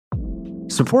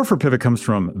Support for Pivot comes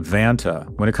from Vanta.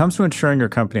 When it comes to ensuring your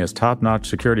company has top-notch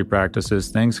security practices,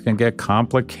 things can get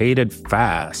complicated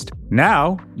fast.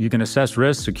 Now, you can assess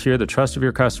risk, secure the trust of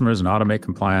your customers, and automate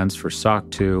compliance for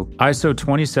SOC 2, ISO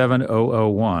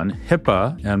 27001,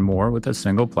 HIPAA, and more with a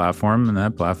single platform, and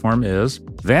that platform is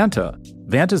Vanta.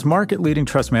 Vanta's market-leading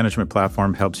trust management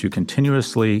platform helps you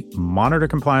continuously monitor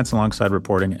compliance alongside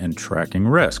reporting and tracking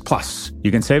risk. Plus,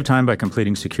 you can save time by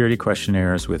completing security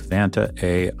questionnaires with Vanta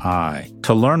AI.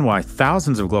 To learn why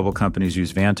thousands of global companies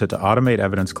use Vanta to automate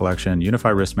evidence collection, unify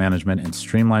risk management, and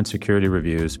streamline security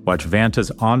reviews, watch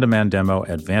Vanta's on-demand demo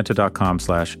at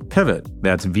vanta.com/pivot.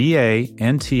 That's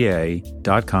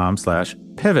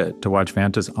VANTA.com/pivot to watch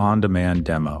Vanta's on-demand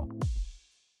demo.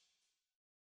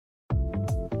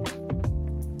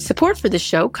 Support for this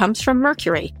show comes from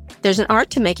Mercury. There's an art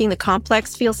to making the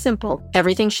complex feel simple.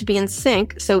 Everything should be in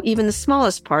sync, so even the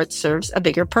smallest part serves a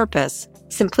bigger purpose.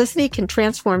 Simplicity can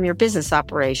transform your business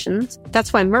operations.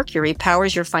 That's why Mercury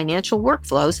powers your financial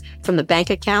workflows from the bank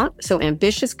account, so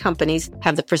ambitious companies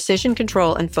have the precision,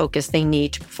 control, and focus they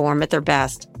need to perform at their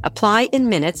best. Apply in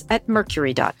minutes at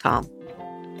mercury.com.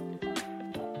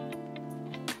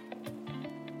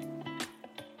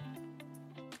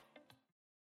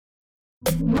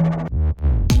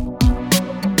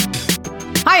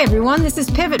 Hi, everyone. This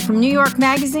is Pivot from New York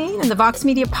Magazine and the Vox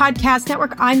Media Podcast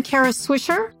Network. I'm Kara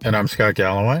Swisher. And I'm Scott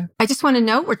Galloway. I just want to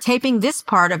note we're taping this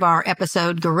part of our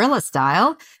episode guerrilla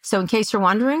style. So in case you're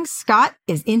wondering, Scott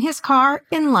is in his car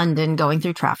in London going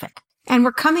through traffic. And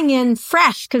we're coming in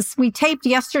fresh because we taped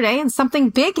yesterday and something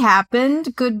big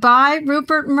happened. Goodbye,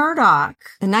 Rupert Murdoch.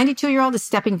 The 92-year-old is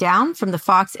stepping down from the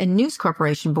Fox and News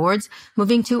Corporation boards,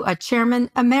 moving to a chairman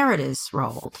emeritus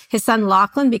role. His son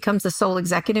Lachlan becomes the sole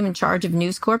executive in charge of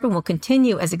News Corp and will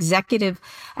continue as executive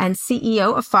and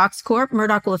CEO of Fox Corp.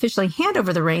 Murdoch will officially hand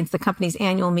over the reins at the company's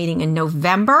annual meeting in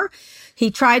November. He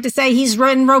tried to say he's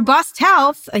in robust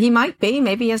health. He might be.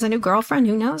 Maybe he has a new girlfriend.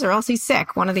 Who knows? Or else he's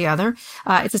sick. One or the other.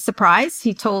 It's a surprise.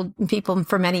 He told people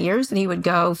for many years that he would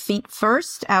go feet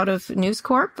first out of News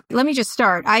Corp. Let me just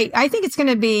start. I think it's going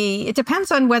to be, it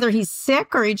depends on whether he's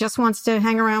sick or he just wants to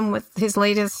hang around with his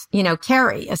latest,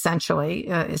 Carrie, essentially.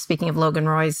 Speaking of Logan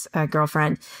Roy's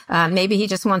girlfriend. Maybe he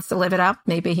just wants to live it up.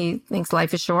 Maybe he thinks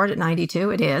life is short at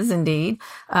 92. It is indeed.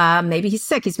 Maybe he's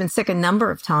sick. He's been sick a number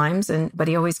of times, but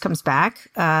he always comes back.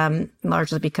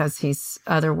 Largely because he's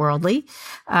otherworldly.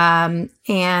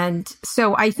 And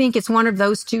so I think it's one of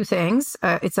those two things.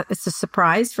 It's a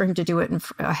surprise for him to do it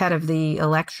ahead of the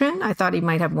election. I thought he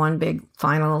might have one big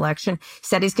final election. He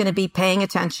said he's going to be paying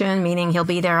attention, meaning he'll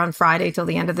be there on Friday till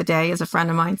the end of the day, as a friend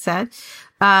of mine said.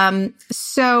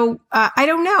 So I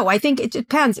don't know. I think it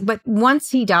depends. But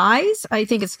once he dies, I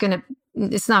think it's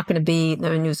not going to be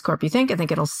the News Corp you think. I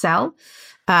think it'll sell.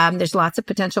 There's lots of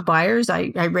potential buyers.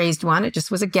 I raised one. It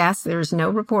just was a guess. There's no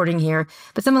reporting here.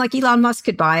 But someone like Elon Musk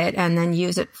could buy it and then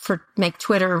use it make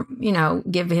Twitter,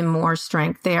 give him more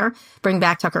strength there. Bring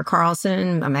back Tucker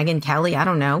Carlson, Megyn Kelly. I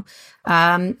don't know.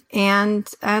 And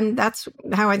that's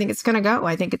how I think it's going to go.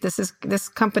 I think this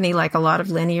company, like a lot of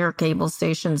linear cable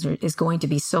stations, is going to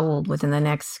be sold within the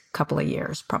next couple of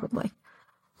years, probably.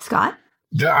 Scott?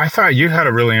 Yeah, I thought you had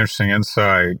a really interesting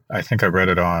insight. I think I read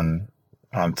it on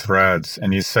Threads,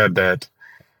 and you said that,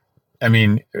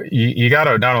 you got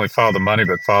to not only follow the money,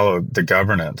 but follow the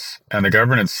governance. And the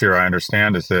governance here, I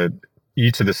understand, is that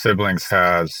each of the siblings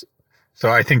has, so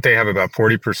I think they have about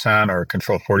 40% or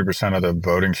control 40% of the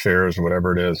voting shares or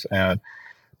whatever it is.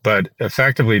 But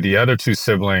effectively the other two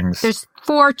siblings. There's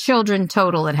 4 children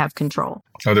total that have control.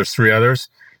 Oh, there's 3 others?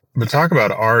 But talk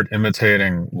about art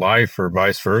imitating life or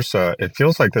vice versa. It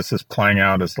feels like this is playing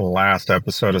out as the last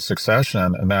episode of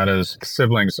Succession, and that is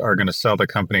siblings are going to sell the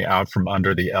company out from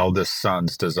under the eldest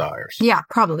son's desires. Yeah,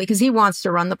 probably, because he wants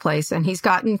to run the place, and he's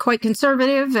gotten quite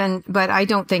conservative, but I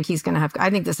don't think he's going to have, I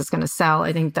think this is going to sell.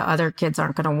 I think the other kids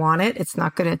aren't going to want it. It's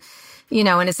not going to,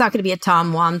 and it's not going to be a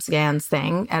Tom Wambsgans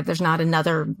thing. There's not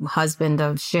another husband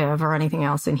of Shiv or anything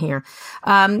else in here.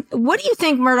 What do you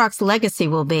think Murdoch's legacy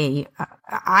will be?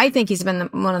 I think he's been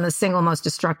one of the single most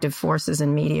destructive forces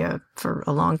in media for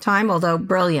a long time, although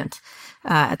brilliant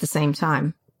at the same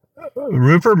time.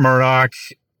 Rupert Murdoch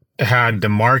had the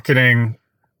marketing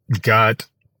gut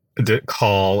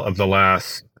call of the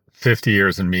last 50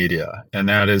 years in media. And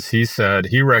that is, he said,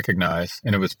 he recognized,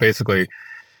 and it was basically,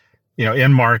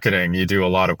 in marketing, you do a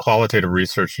lot of qualitative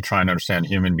research to try and understand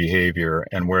human behavior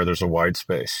and where there's a white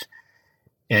space.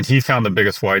 And he found the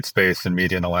biggest white space in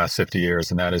media in the last 50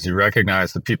 years, and that is he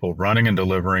recognized that people running and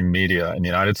delivering media in the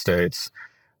United States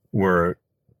were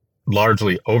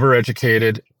largely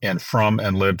overeducated and from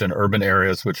and lived in urban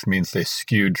areas, which means they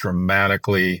skewed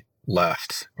dramatically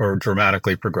left or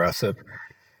dramatically progressive.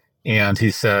 And he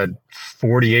said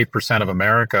 48% of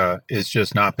America is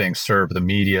just not being served the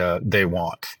media they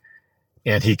want.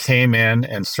 And he came in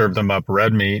and served them up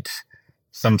red meat,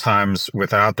 sometimes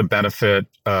without the benefit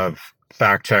of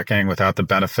fact checking, without the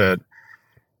benefit.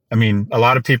 I mean, a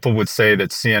lot of people would say that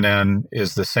CNN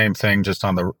is the same thing, just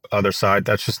on the other side.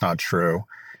 That's just not true.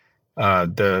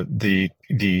 The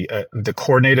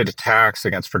coordinated attacks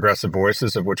against progressive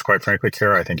voices, of which, quite frankly,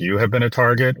 Kara, I think you have been a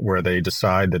target, where they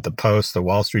decide that the Post, the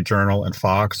Wall Street Journal, and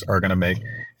Fox are going to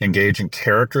engage in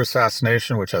character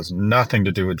assassination, which has nothing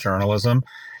to do with journalism.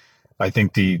 I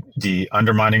think the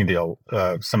undermining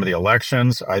some of the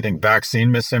elections. I think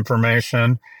vaccine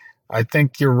misinformation. I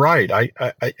think you're right.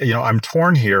 I'm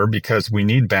torn here because we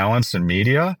need balance in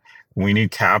media. We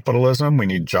need capitalism. We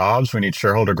need jobs. We need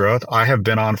shareholder growth. I have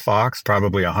been on Fox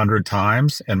probably 100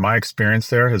 times, and my experience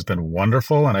there has been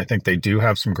wonderful. And I think they do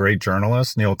have some great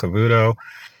journalists, Neil Cavuto.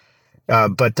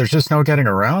 But there's just no getting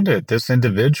around it. This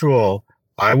individual,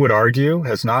 I would argue,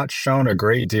 has not shown a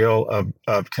great deal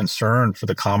of concern for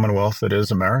the Commonwealth that is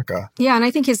America. Yeah, and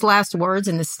I think his last words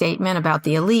in the statement about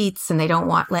the elites and they don't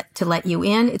want to let you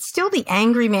in, it's still the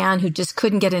angry man who just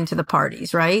couldn't get into the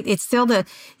parties, right? It's still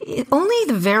only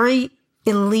the very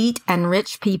elite and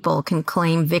rich people can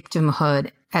claim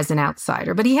victimhood as an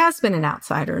outsider, but he has been an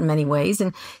outsider in many ways,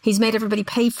 and he's made everybody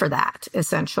pay for that,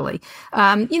 essentially.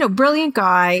 Brilliant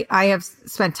guy. I have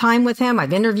spent time with him.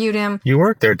 I've interviewed him. You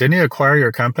worked there. Didn't he acquire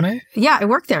your company? Yeah, I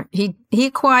worked there. He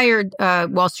acquired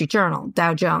Wall Street Journal,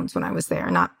 Dow Jones, when I was there,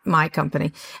 not my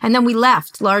company. And then we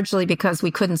left largely because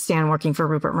we couldn't stand working for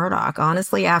Rupert Murdoch.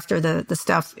 Honestly, after the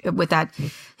stuff with that,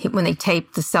 when they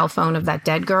taped the cell phone of that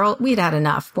dead girl, we'd had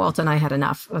enough. Walt and I had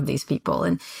enough of these people.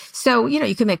 And so,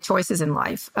 you can make choices in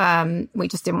life. We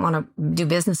just didn't want to do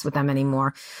business with them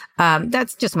anymore.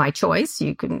 That's just my choice.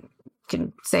 You can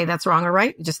say that's wrong or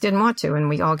right. Just didn't want to. And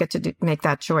we all get to make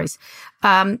that choice.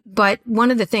 But one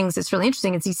of the things that's really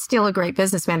interesting is he's still a great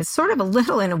businessman. It's sort of a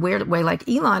little in a weird way like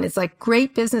Elon. It's like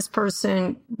great business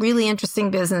person, really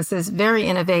interesting businesses, very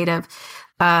innovative.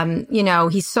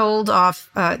 He sold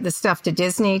off the stuff to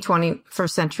Disney,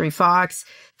 21st Century Fox,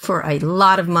 for a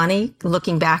lot of money.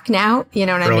 Looking back now, you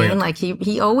know what Brilliant. I mean? Like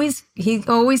he always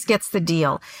gets the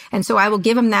deal, and so I will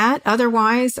give him that.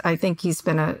 Otherwise, I think he's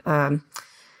been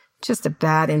just a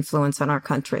bad influence on our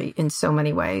country in so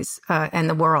many ways, and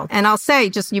the world. And I'll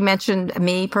say, just you mentioned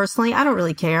me personally, I don't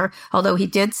really care. Although he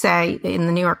did say in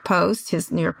the New York Post,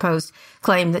 his New York Post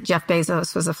claimed that Jeff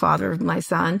Bezos was the father of my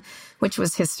son, which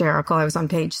was hysterical. I was on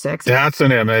page 6. That's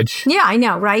an image. Yeah, I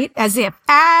know, right? As if.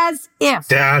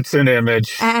 That's an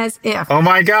image. As if. Oh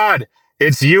my God.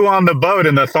 It's you on the boat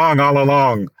in the thong all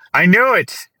along. I knew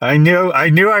it. I knew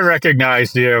I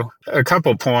recognized you. A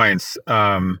couple points.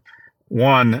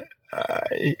 One,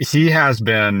 he has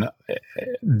been,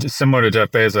 similar to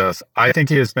Jeff Bezos, I think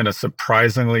he has been a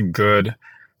surprisingly good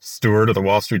steward of the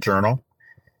Wall Street Journal.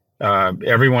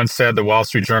 Everyone said the Wall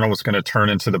Street Journal was going to turn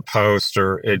into the Post,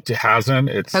 or it hasn't.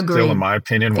 It's Agreed. Still, in my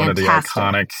opinion, Fantastic.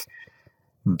 One of the iconic,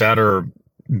 better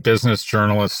business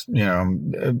journalists.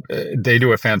 They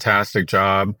do a fantastic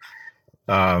job.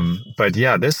 But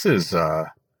yeah, this is, I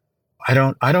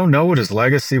don't know what his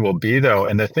legacy will be, though.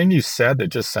 And the thing you said that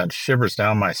just sent shivers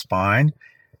down my spine,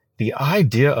 the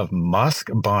idea of Musk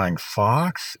buying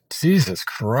Fox, Jesus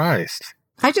Christ.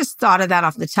 I just thought of that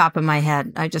off the top of my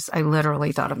head. I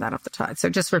literally thought of that off the top. So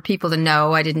just for people to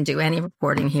know, I didn't do any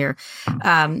reporting here.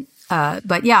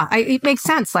 But yeah, it makes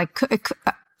sense. Like,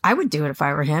 I would do it if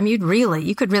I were him. You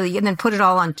could really, and then put it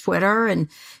all on Twitter. And,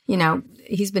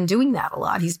 he's been doing that a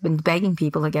lot. He's been begging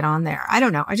people to get on there. I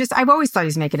don't know. I've always thought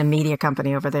he's making a media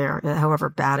company over there, however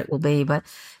bad it will be, but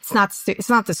it's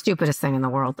not the stupidest thing in the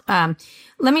world. Let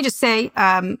me just say,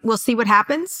 we'll see what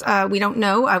happens. We don't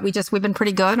know. We've been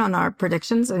pretty good on our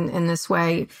predictions in this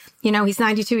way. He's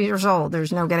 92 years old.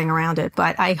 There's no getting around it,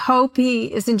 but I hope he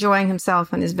is enjoying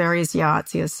himself on his various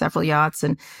yachts. He has several yachts,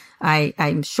 and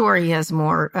I'm sure he has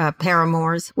more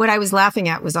paramours. What I was laughing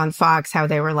at was on Fox, how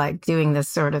they were like doing this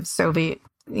sort of Soviet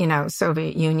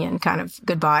Union kind of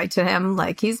goodbye to him.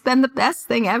 Like, he's been the best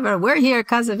thing ever. We're here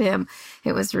because of him.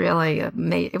 It was really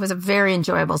it was a very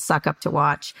enjoyable suck up to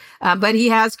watch. But he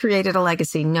has created a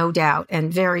legacy, no doubt,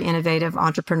 and very innovative,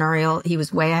 entrepreneurial. He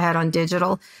was way ahead on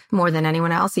digital more than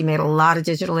anyone else. He made a lot of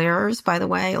digital errors, by the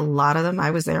way, a lot of them.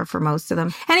 I was there for most of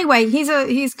them. Anyway,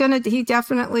 he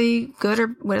definitely, good, or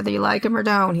whether you like him or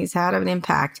don't, he's had an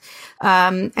impact.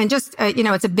 And just,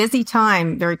 it's a busy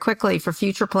time very quickly for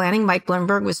future planning. Mike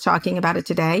Bloomberg Bloomberg was talking about it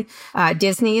today.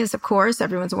 Disney is, of course,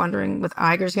 everyone's wondering what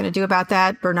Iger's going to do about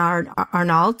that. Bernard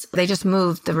Arnault, they just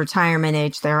moved the retirement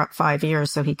age there up 5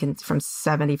 years so he can from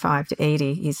 75 to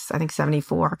 80. He's, I think,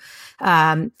 74.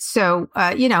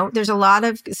 There's a lot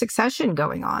of succession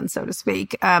going on, so to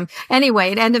speak.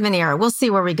 Anyway, an end of an era. We'll see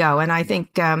where we go. And I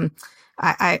think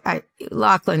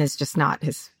Lachlan is just not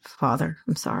his father.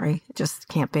 I'm sorry. It just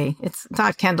can't be. It's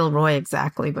not Kendall Roy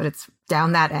exactly, but it's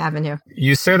down that avenue.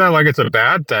 You say that like it's a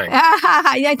bad thing.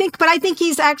 I think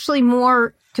he's actually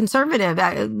more conservative.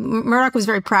 Murdoch was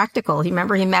very practical. He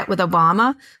met with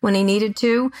Obama when he needed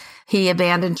to. He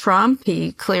abandoned Trump.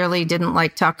 He clearly didn't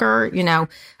like Tucker.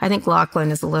 I think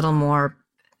Lachlan is a little more,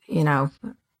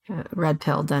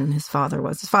 red-pilled than his father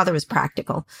was. His father was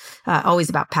practical, always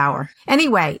about power.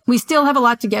 Anyway, we still have a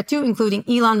lot to get to, including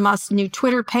Elon Musk's new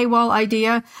Twitter paywall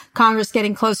idea, Congress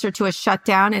getting closer to a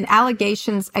shutdown, and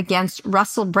allegations against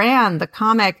Russell Brand, the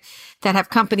comic that have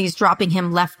companies dropping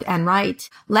him left and right.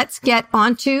 Let's get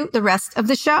on to the rest of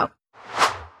the show.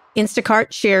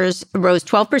 Instacart shares rose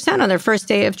 12% on their first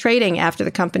day of trading after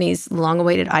the company's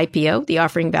long-awaited IPO. The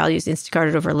offering values Instacart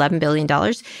at over $11 billion.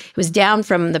 It was down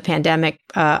from the pandemic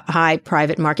high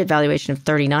private market valuation of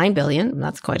 $39 billion.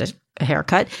 That's quite a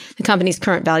haircut. The company's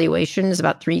current valuation is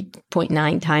about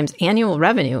 3.9 times annual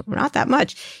revenue. Not that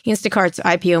much. Instacart's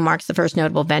IPO marks the first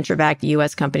notable venture-backed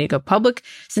U.S. company to go public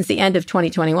since the end of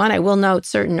 2021. I will note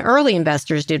certain early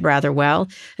investors did rather well,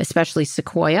 especially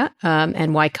Sequoia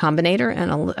and Y Combinator,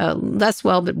 and less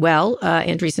well, but well,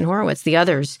 Andreessen Horowitz. The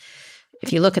others,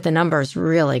 if you look at the numbers,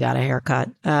 really got a haircut.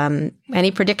 Any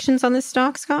predictions on this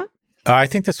stock, Scott? I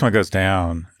think this one goes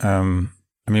down.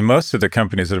 Most of the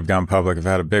companies that have gone public have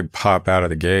had a big pop out of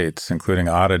the gates, including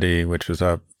Oddity, which was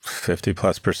up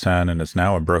 50+% and is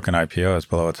now a broken IPO. It's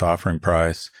below its offering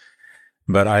price.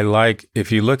 But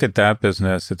if you look at that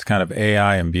business, it's kind of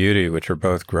AI and beauty, which are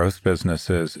both growth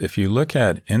businesses. If you look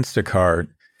at Instacart,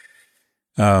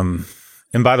 and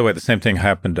by the way, the same thing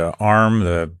happened to ARM,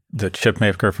 the chip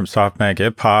maker from SoftBank.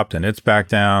 It popped and it's back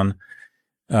down.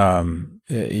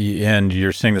 And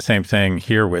you're seeing the same thing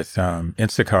here with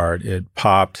Instacart. It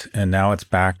popped and now it's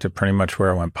back to pretty much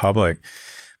where it went public.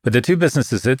 But the two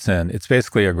businesses it's in, it's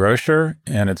basically a grocer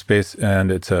and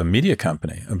it's a media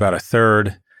company. About a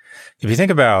third. If you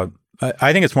think about,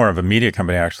 I think it's more of a media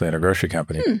company actually than a grocery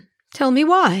company. Tell me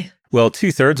why. Well,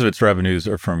 2/3 of its revenues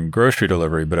are from grocery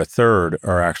delivery, but a third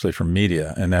are actually from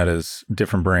media, and that is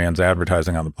different brands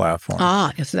advertising on the platform.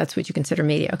 So that's what you consider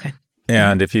media. Okay.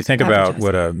 And if you think about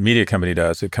what a media company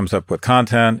does, it comes up with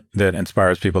content that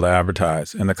inspires people to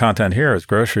advertise. And the content here is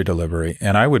grocery delivery.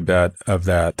 And I would bet of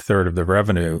that third of the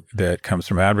revenue that comes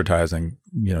from advertising,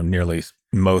 nearly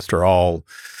most or all,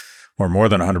 or more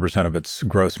than 100% of its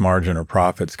gross margin or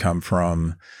profits come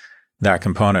from that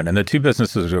component. And the two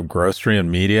businesses of grocery and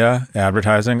media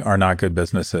advertising are not good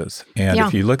businesses. And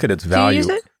if you look at its value... Do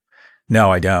you use it? No,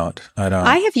 I don't.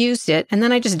 I have used it, and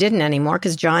then I just didn't anymore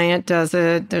because Giant does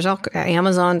it. There's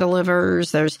Amazon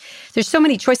delivers. There's so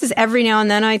many choices. Every now and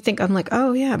then I'm like,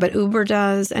 oh yeah, but Uber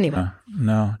does anyway.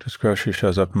 No, just grocery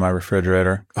shows up in my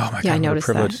refrigerator. Oh my God, what a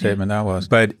privileged statement that was.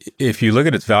 Yeah. But if you look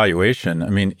at its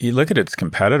valuation, you look at its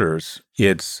competitors.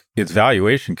 Its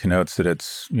valuation connotes that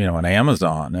it's an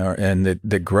Amazon, and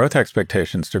the growth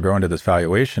expectations to grow into this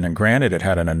valuation. And granted, it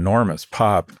had an enormous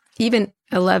pop. Even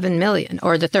 11 million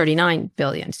or the 39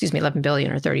 billion, 11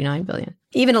 billion or 39 billion.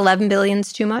 Even 11 billion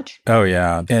is too much? Oh,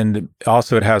 yeah. And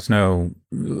also it has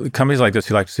companies like this,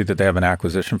 you like to see that they have an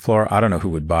acquisition floor. I don't know who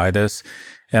would buy this.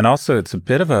 And also it's a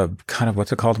bit of a kind of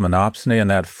what's it called, monopsony,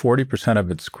 and that 40% of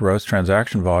its gross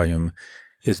transaction volume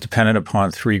is dependent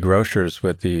upon three grocers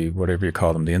with the, whatever you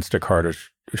call them, the Instacart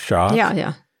shop.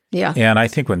 Yeah. And I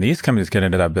think when these companies get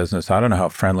into that business, I don't know how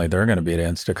friendly they're going to be to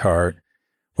Instacart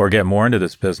or get more into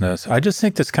this business. I just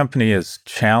think this company is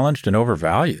challenged and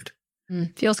overvalued.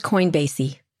 Feels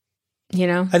Coinbase-y,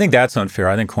 I think that's unfair.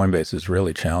 I think Coinbase is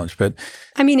really challenged. But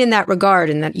in that regard,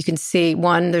 in that you can see,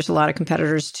 one, there's a lot of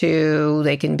competitors. Two,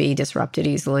 they can be disrupted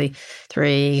easily.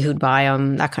 Three, who'd buy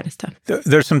them, that kind of stuff.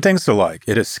 There's some things to like.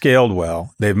 It has scaled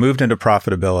well. They've moved into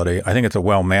profitability. I think it's a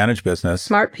well-managed business.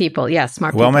 Smart people. Yes,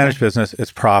 smart people. Well-managed business.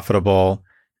 It's profitable.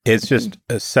 It's just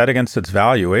set against its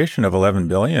valuation of $11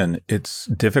 billion. It's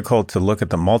difficult to look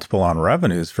at the multiple on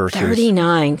revenues versus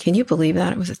 39. Can you believe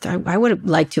that? I would have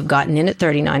liked to have gotten in at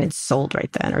 39 and sold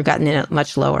right then, or gotten in at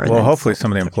much lower. Well, hopefully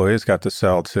some of the employees got to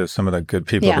sell to some of the good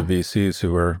people, the VCs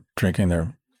who were drinking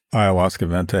their ayahuasca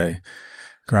Vente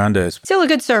Grandes. Still a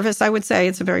good service, I would say.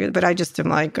 It's a very good, but I just am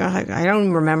like, I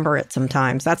don't remember it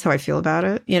sometimes. That's how I feel about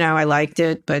it. I liked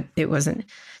it, but it wasn't.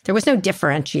 There was no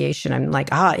differentiation. I'm like,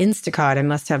 Instacart, I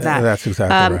must have that. That's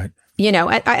exactly right.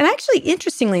 And actually,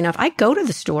 interestingly enough, I go to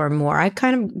the store more. I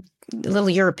kind of a little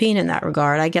European in that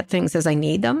regard. I get things as I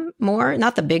need them more,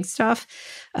 not the big stuff,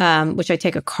 which I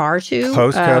take a car to.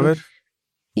 Post-COVID?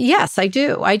 Yes, I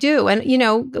do. And,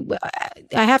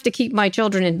 I have to keep my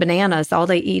children in bananas. All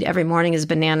they eat every morning is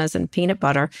bananas and peanut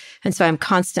butter. And so I'm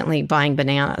constantly buying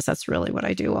bananas. That's really what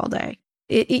I do all day.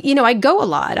 I go a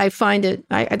lot. I find it,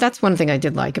 that's one thing I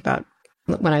did like about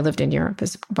when I lived in Europe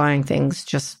is buying things,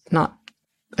 just not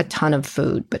a ton of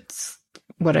food, but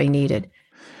what I needed.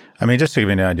 I mean, just to give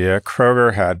you an idea,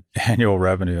 Kroger had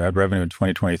revenue in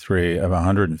 2023 of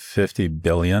 $150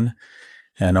 billion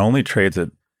and only trades at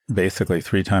basically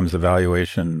 3 times the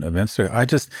valuation of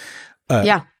Instacart.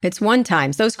 Yeah, it's 1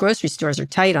 time. Those grocery stores are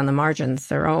tight on the margins.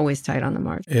 They're always tight on the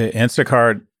margins.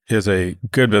 Instacart is a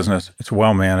good business. It's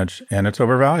well managed and it's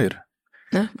overvalued.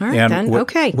 All right, then.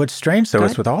 Okay. What's strange, though,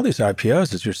 is with all these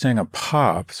IPOs is you're seeing a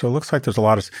pop. So it looks like there's a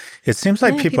lot of – it seems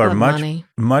like people are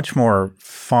much more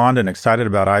fond and excited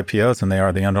about IPOs than they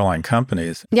are the underlying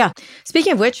companies. Yeah.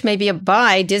 Speaking of which, maybe a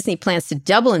buy, Disney plans to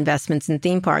double investments in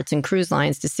theme parks and cruise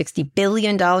lines to $60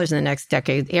 billion in the next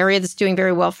decade, area that's doing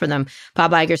very well for them.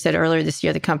 Bob Iger said earlier this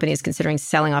year the company is considering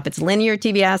selling off its linear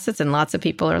TV assets, and lots of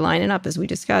people are lining up, as we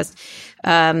discussed.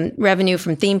 Revenue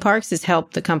from theme parks has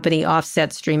helped the company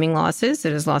offset streaming losses.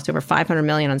 It has lost over $500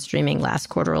 million on streaming last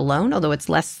quarter alone, although it's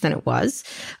less than it was.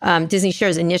 Disney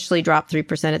shares initially dropped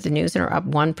 3% at the news and are up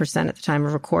 1% at the time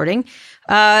of recording.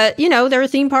 Their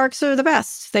theme parks are the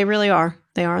best. They really are.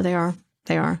 They are.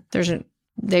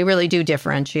 They really do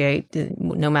differentiate,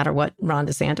 no matter what Ron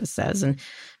DeSantis says and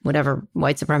whatever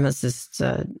white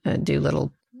supremacists do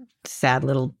little sad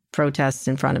little protests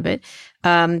in front of it.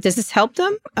 Does this help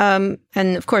them?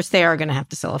 And of course, they are going to have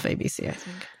to sell off ABC, I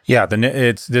think. Yeah,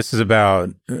 this is about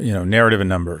narrative and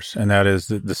numbers, and that is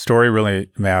the story really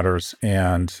matters.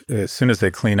 And as soon as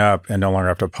they clean up and no longer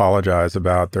have to apologize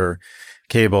about their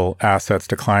cable assets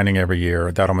declining every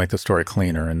year, that'll make the story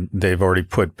cleaner. And they've already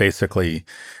put basically,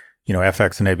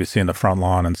 FX and ABC in the front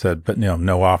lawn and said, but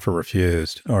no offer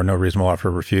refused or no reasonable offer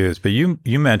refused. But you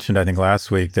mentioned, I think last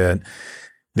week that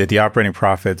the operating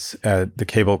profits at the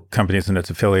cable companies and its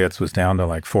affiliates was down to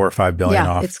like $4 or $5 billion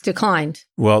off. Yeah, it's declined.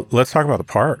 Well, let's talk about the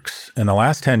parks. In the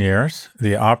last 10 years,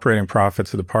 the operating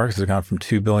profits of the parks has gone from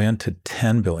 $2 billion to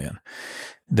 $10 billion.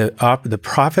 The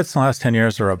profits in the last 10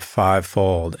 years are up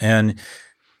 5-fold. And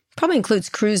probably includes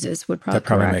cruises, would probably that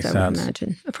probably correct, makes I sense. would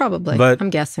imagine. Probably, but I'm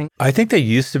guessing. I think they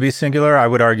used to be singular. I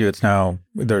would argue it's now,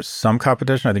 there's some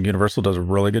competition. I think Universal does a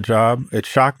really good job. It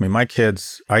shocked me. My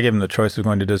kids, I gave them the choice of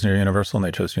going to Disney or Universal, and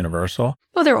they chose Universal.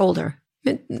 Well, they're older.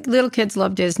 Little kids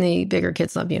love Disney. Bigger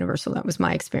kids love Universal. That was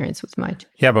my experience with my...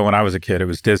 Yeah, but when I was a kid, it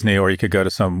was Disney, or you could go to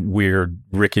some weird,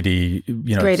 rickety,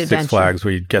 Great Six adventure. Flags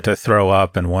where you get to throw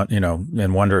up and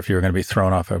and wonder if you were going to be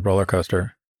thrown off a roller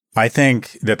coaster. I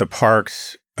think that the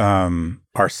parks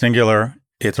are singular.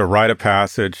 It's a rite of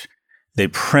passage. They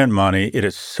print money. It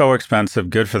is so expensive.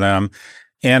 Good for them.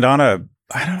 And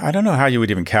I don't know how you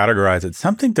would even categorize it.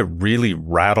 Something that really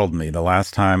rattled me the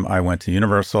last time I went to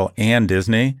Universal and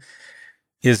Disney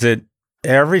is that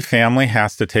every family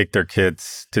has to take their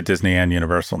kids to Disney and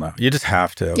Universal now. You just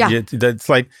have to. Yeah. It's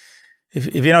like,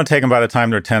 if you don't take them by the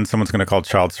time they're 10, someone's going to call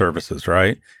child services,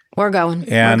 right? We're going.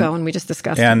 We just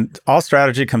discussed it. And all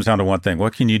strategy comes down to one thing.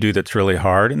 What can you do that's really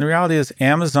hard? And the reality is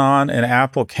Amazon and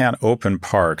Apple can't open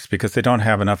parks because they don't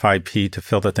have enough IP to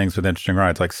fill the things with interesting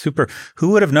rides. Like who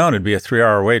would have known it'd be a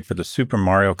 3-hour wait for the Super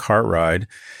Mario Kart ride?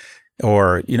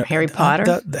 Or, Harry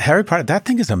Potter. The Harry Potter, that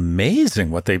thing is amazing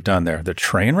what they've done there. The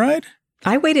train ride?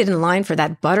 I waited in line for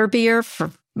that butterbeer for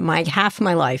half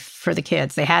my life for the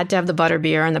kids. They had to have the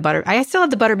butterbeer and the butter. I still have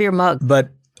the butterbeer mug.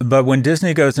 But when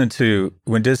Disney goes into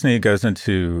Disney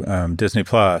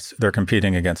Plus, they're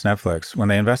competing against Netflix. When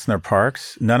they invest in their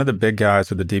parks, none of the big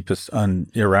guys or the deepest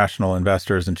irrational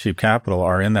investors in cheap capital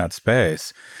are in that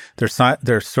space.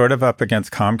 They're sort of up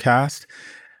against Comcast,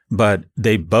 but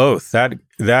they both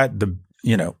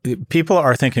people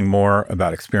are thinking more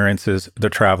about experiences. They're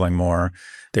traveling more.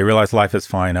 They realize life is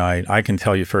finite. I can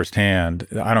tell you firsthand.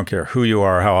 I don't care who you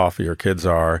are, how awful your kids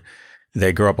are.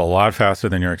 They grow up a lot faster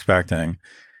than you're expecting.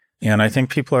 And I think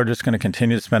people are just going to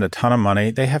continue to spend a ton of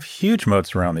money. They have huge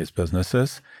moats around these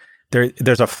businesses.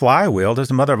 There's a flywheel. There's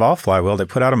the mother of all flywheel. They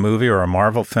put out a movie or a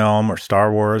Marvel film or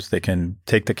Star Wars. They can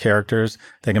take the characters.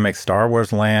 They can make Star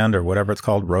Wars Land or whatever it's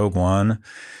called, Rogue One.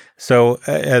 So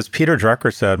as Peter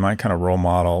Drucker said, my kind of role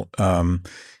model,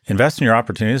 invest in your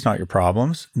opportunities, not your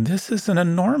problems. This is an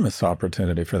enormous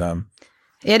opportunity for them.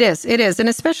 It is. And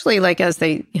especially like as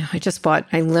I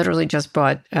literally just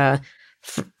bought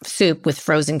soup with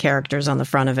frozen characters on the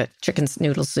front of it, chicken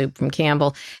noodle soup from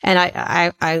Campbell. And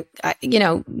I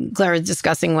Claire is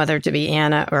discussing whether to be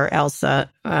Anna or Elsa.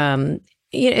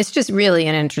 It's just really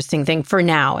an interesting thing for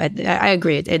now. I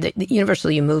agree.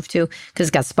 Universal you move to because it's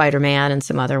got Spider-Man and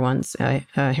some other ones.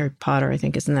 Harry Potter, I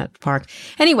think, is in that park.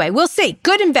 Anyway, we'll see.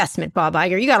 Good investment, Bob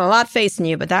Iger. You got a lot facing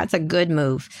you, but that's a good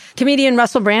move. Comedian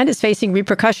Russell Brand is facing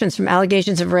repercussions from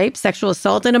allegations of rape, sexual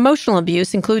assault, and emotional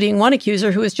abuse, including one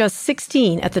accuser who was just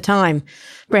 16 at the time.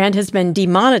 Brand has been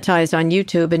demonetized on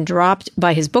YouTube and dropped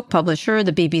by his book publisher,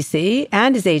 the BBC,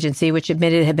 and his agency, which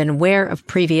admitted it had been aware of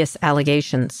previous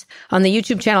allegations. On the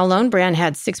YouTube channel alone, Brand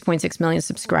had 6.6 million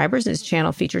subscribers. His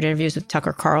channel featured interviews with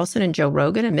Tucker Carlson and Joe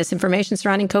Rogan and misinformation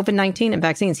surrounding COVID-19 and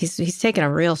vaccines. He's taken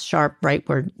a real sharp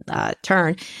rightward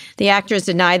turn. The actor has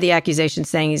denied the accusation,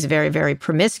 saying he's very, very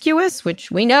promiscuous,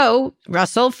 which we know,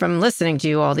 Russell, from listening to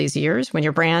you all these years, when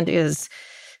your brand is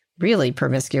really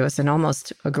promiscuous and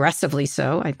almost aggressively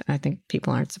so. I think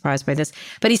people aren't surprised by this.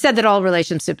 But he said that all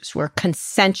relationships were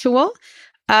consensual.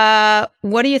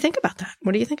 What do you think about that?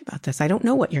 What do you think about this? I don't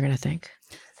know what you're going to think.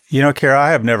 You know, Kara, I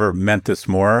have never meant this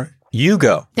more. You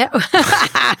go.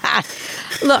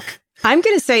 Look, I'm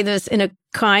going to say this in a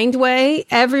kind way.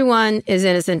 Everyone is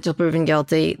innocent until proven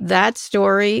guilty. That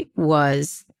story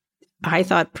was, I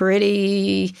thought,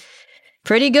 pretty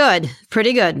good.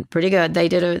 They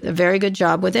did a very good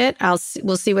job with it.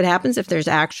 We'll see what happens if there's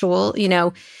actual,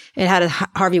 it had a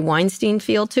Harvey Weinstein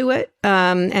feel to it.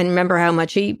 And remember how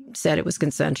much he said it was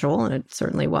consensual, and it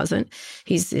certainly wasn't.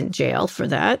 He's in jail for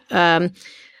that. And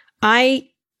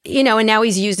now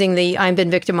he's using I've been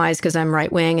victimized because I'm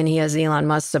right wing, and he has Elon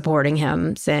Musk supporting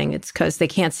him, saying it's because they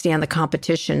can't stand the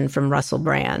competition from Russell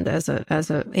Brand as a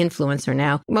influencer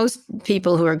now. Most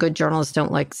people who are good journalists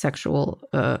don't like sexual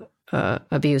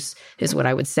abuse, is what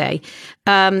I would say.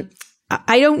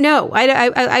 I don't know.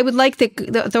 I would like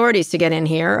the authorities to get in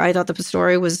here. I thought the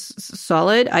story was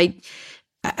solid.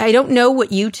 I don't know what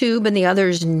YouTube and the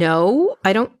others know.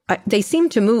 They seem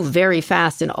to move very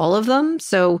fast in all of them.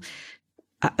 So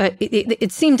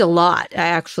it seemed a lot.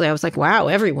 I was like, wow,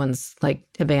 everyone's like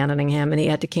abandoning him, and he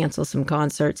had to cancel some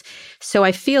concerts. So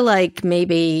I feel like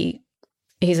maybe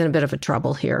he's in a bit of a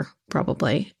trouble here,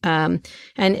 probably. And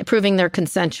proving they're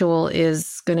consensual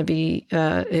is going to be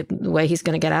the way he's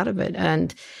going to get out of it.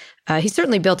 And he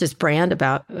certainly built his brand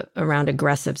around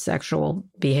aggressive sexual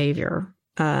behavior.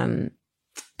 And,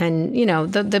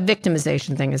 the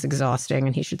victimization thing is exhausting,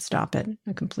 and he should stop it,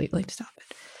 completely stop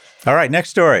it. All right, next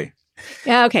story.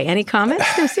 Yeah, okay. Any comments?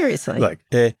 No, seriously. Look,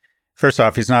 first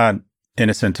off, he's not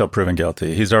innocent until proven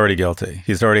guilty. He's already guilty.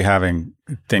 He's already having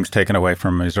things taken away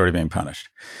from him. He's already being punished.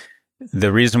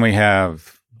 The reason we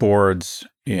have boards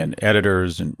and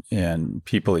editors and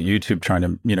people at YouTube trying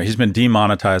to, he's been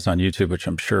demonetized on YouTube, which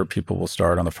I'm sure people will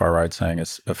start on the far right saying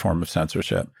is a form of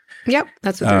censorship. Yep,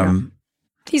 that's what they're doing.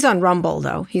 He's on Rumble,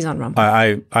 though. He's on Rumble.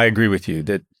 I agree with you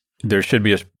that there should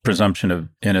be a presumption of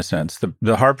innocence.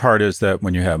 The hard part is that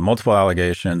when you have multiple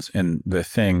allegations, and the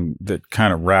thing that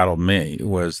kind of rattled me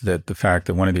was that the fact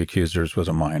that one of the accusers was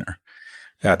a minor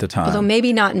at the time. Although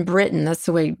maybe not in Britain. That's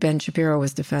the way Ben Shapiro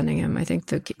was defending him. I think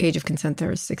the age of consent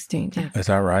there is 16. Yeah. Is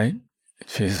that right?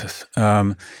 Jesus.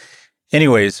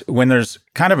 Anyways, when there's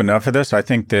kind of enough of this, I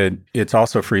think that it's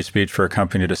also free speech for a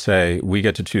company to say, we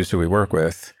get to choose who we work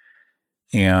with.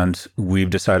 And we've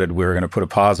decided we're going to put a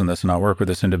pause on this and not work with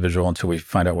this individual until we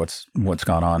find out what's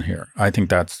gone on here. I think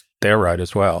that's their right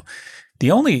as well.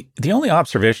 The only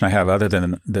observation I have, other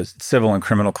than the civil and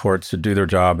criminal courts to do their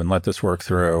job and let this work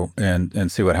through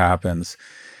and see what happens,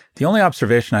 the only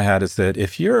observation I had is that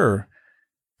if you're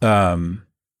a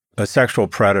sexual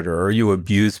predator, or you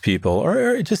abuse people,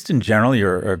 or just in general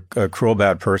you're a cruel,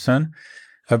 bad person,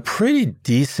 a pretty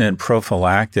decent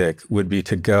prophylactic would be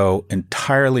to go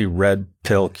entirely red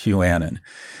pill QAnon.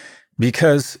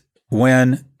 Because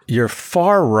when you're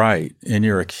far right and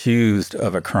you're accused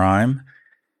of a crime,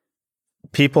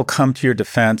 people come to your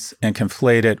defense and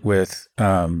conflate it with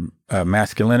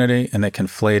masculinity, and they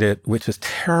conflate it, which is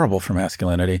terrible for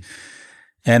masculinity,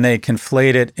 and they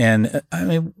conflate it. And I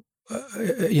mean,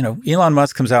 Elon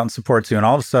Musk comes out and supports you, and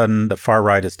all of a sudden the far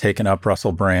right has taken up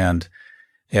Russell Brand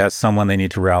as someone they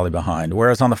need to rally behind.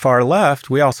 Whereas on the far left,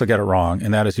 we also get it wrong.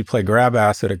 And that is, you play grab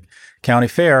ass at a county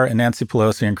fair, and Nancy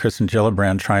Pelosi and Kristen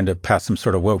Gillibrand trying to pass some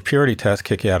sort of woke purity test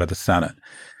kick you out of the Senate.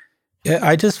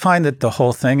 I just find that the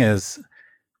whole thing is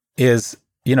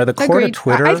the court of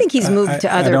Twitter. I think he's moved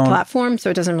to other platforms, so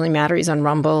it doesn't really matter. He's on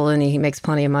Rumble, and he makes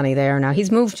plenty of money there. Now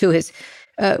he's moved to his,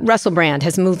 Russell Brand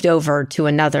has moved over to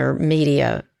another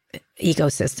media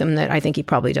ecosystem that I think he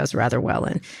probably does rather well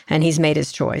in, and he's made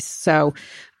his choice. So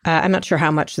I'm not sure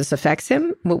how much this affects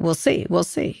him. We'll see. We'll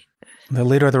see. The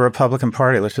leader of the Republican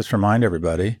Party, let's just remind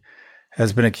everybody,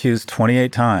 has been accused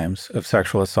 28 times of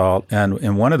sexual assault, and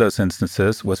in one of those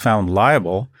instances was found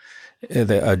liable.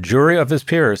 A jury of his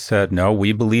peers said, no,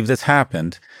 we believe this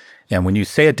happened. And when you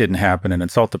say it didn't happen and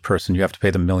insult the person, you have to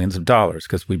pay them millions of dollars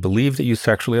because we believe that you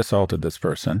sexually assaulted this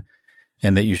person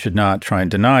and that you should not try and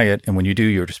deny it. And when you do,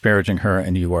 you're disparaging her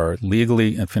and you are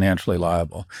legally and financially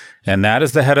liable. And that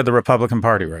is the head of the Republican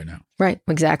Party right now. Right,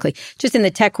 exactly. Just in the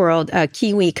tech world,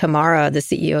 Kiwi Kamara, the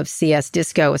CEO of CS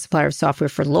Disco, a supplier of software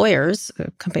for lawyers,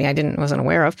 a company I wasn't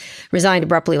aware of, resigned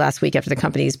abruptly last week after the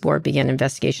company's board began an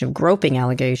investigation of groping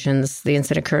allegations. The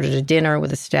incident occurred at a dinner with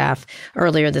the staff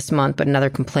earlier this month, but another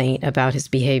complaint about his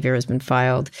behavior has been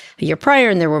filed a year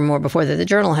prior, and there were more before that. The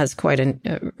Journal has quite a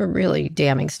really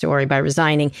damning story. By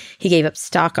resigning, he gave up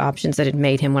stock options that had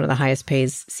made him one of the highest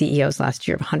paid CEOs last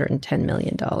year of $110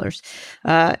 million.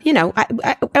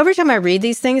 Every time I read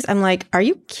these things, I'm like, are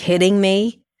you kidding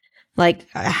me? Like,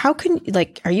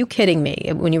 are you kidding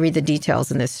me when you read the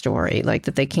details in this story? Like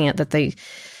they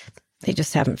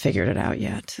just haven't figured it out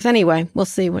yet. So anyway, we'll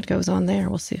see what goes on there.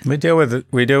 We'll see. We deal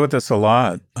with this a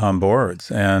lot on boards,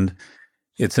 and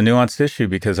it's a nuanced issue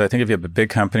because I think if you have a big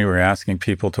company where you're asking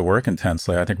people to work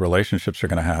intensely, I think relationships are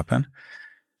going to happen.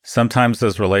 Sometimes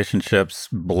those relationships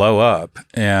blow up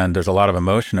and there's a lot of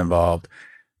emotion involved.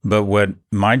 But what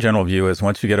my general view is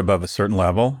once you get above a certain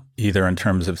level, either in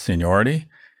terms of seniority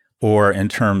or in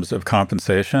terms of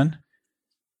compensation,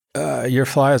 your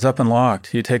fly is up and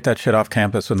locked. You take that shit off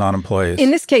campus with non-employees. In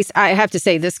this case, I have to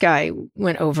say this guy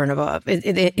went over and above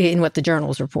in what the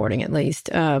Journal's reporting, at least,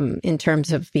 in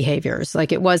terms of behaviors.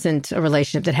 Like it wasn't a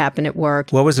relationship that happened at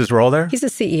work. What was his role there? He's a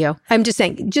CEO. I'm just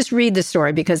saying, just read the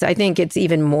story because I think it's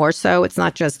even more so. It's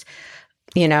not just,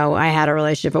 I had a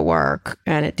relationship at work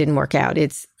and it didn't work out.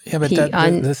 This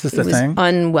is the thing.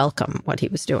 Unwelcome what he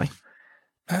was doing.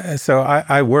 So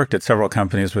I worked at several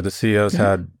companies where the CEOs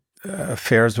had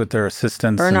affairs with their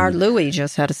assistants. Bernard Louis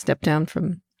just had to step down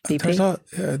from VP.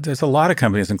 There's a lot of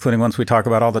companies, including ones we talk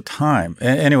about all the time.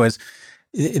 Anyways,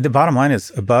 the bottom line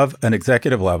is above an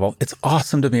executive level, it's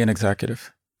awesome to be an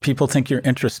executive. People think you're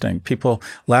interesting. People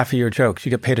laugh at your jokes.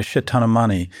 You get paid a shit ton of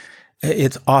money.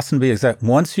 It's awesome to be executive.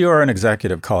 Once you are an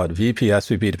executive, call it VP,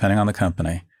 SVP, depending on the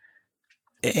company.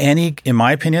 In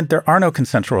my opinion, there are no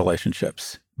consensual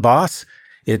relationships. Boss,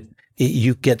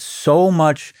 you get so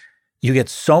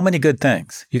many good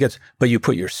things. But you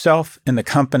put yourself in the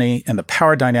company, and the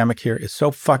power dynamic here is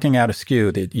so fucking out of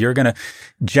skew that you're going to,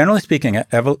 generally speaking,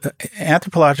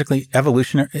 anthropologically,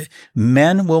 evolutionary,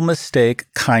 men will mistake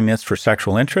kindness for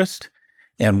sexual interest,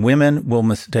 and women will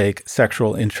mistake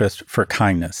sexual interest for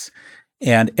kindness.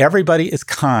 And everybody is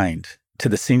kind to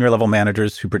the senior level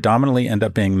managers who predominantly end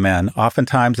up being men,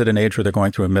 oftentimes at an age where they're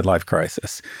going through a midlife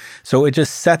crisis. So it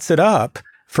just sets it up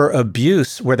for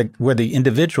abuse where the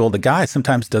individual, the guy,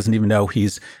 sometimes doesn't even know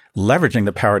he's leveraging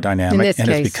the power dynamic. I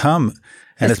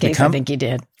think he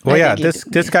did. Well,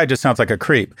 this guy just sounds like a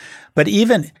creep. But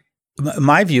even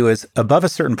my view is above a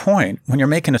certain point, when you're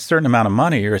making a certain amount of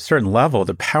money or a certain level,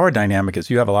 the power dynamic is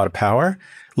you have a lot of power.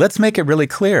 Let's make it really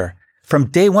clear. From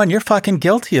day one, you're fucking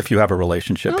guilty if you have a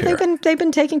relationship here. They've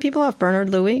been taking people off. Bernard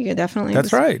Louis, definitely.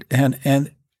 That's right.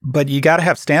 But you got to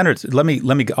have standards. Let me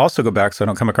also go back so I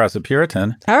don't come across a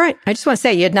Puritan. All right. I just want to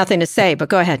say you had nothing to say, but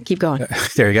go ahead. Keep going.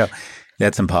 There you go.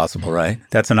 That's impossible, right?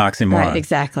 That's an oxymoron. Right,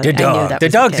 exactly. The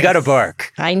dog's got to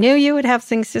bark. I knew you would have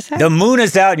things to say. The moon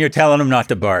is out and you're telling him not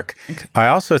to bark. I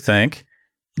also think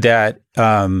that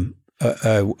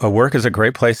a work is a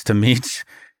great place to meet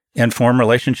and form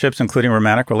relationships, including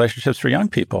romantic relationships for young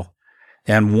people.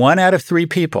 And 1 out of 3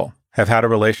 people have had a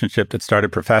relationship that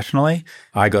started professionally.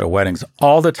 I go to weddings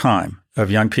all the time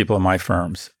of young people in my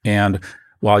firms. And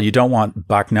while you don't want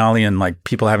bacchanalian, like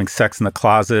people having sex in the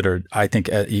closet, or I think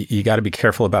you got to be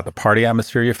careful about the party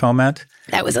atmosphere you foment.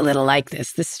 That was a little like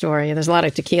this story. There's a lot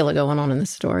of tequila going on in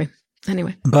this story.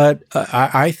 Anyway. But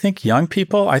I think young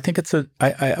people, I think it's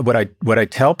what I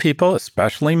tell people,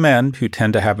 especially men who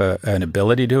tend to have an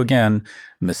ability to, again,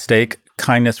 mistake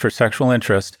kindness for sexual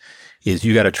interest, is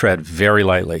you got to tread very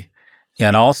lightly.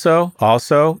 And also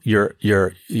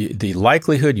the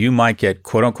likelihood you might get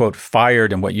quote unquote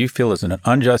fired in what you feel is an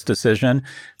unjust decision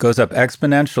goes up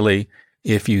exponentially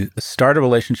if you start a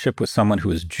relationship with someone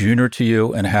who is junior to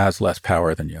you and has less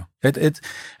power than you.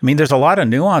 There's a lot of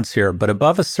nuance here, but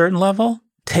above a certain level,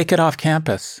 take it off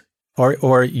campus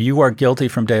or you are guilty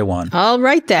from day one. All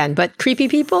right then, but creepy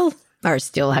people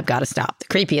have got to stop. The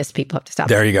creepiest people have to stop.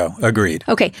 There you go. Agreed.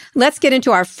 Okay, let's get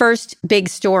into our first big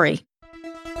story.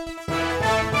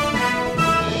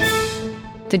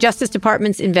 The Justice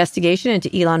Department's investigation into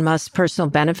Elon Musk's personal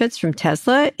benefits from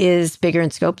Tesla is bigger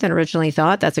in scope than originally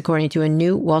thought. That's according to a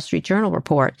new Wall Street Journal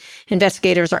report.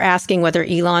 Investigators are asking whether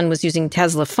Elon was using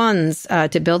Tesla funds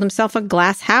to build himself a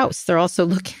glass house. They're also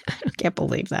looking, I can't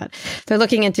believe that. They're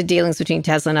looking into dealings between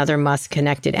Tesla and other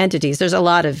Musk-connected entities. There's a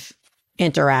lot of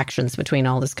interactions between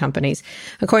all these companies.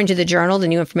 According to the Journal, the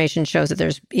new information shows that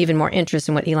there's even more interest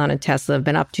in what Elon and Tesla have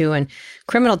been up to, and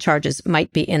criminal charges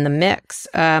might be in the mix.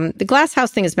 The glass house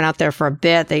thing has been out there for a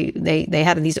bit. They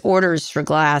had these orders for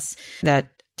glass that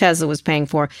Tesla was paying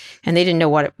for, and they didn't know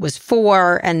what it was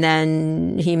for. And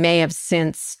then he may have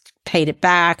since paid it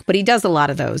back, but he does a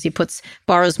lot of those. He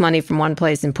borrows money from one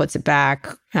place and puts it back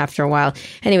after a while.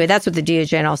 Anyway, that's what the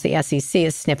DOJ and also the SEC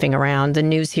is sniffing around. The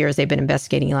news here is they've been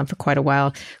investigating Elon for quite a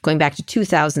while, going back to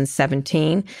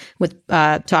 2017 with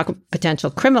talk of potential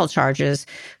criminal charges.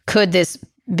 Could this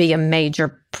be a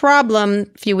major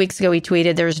problem? A few weeks ago, he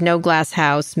tweeted, "There's no glass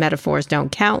house. Metaphors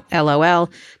don't count. LOL.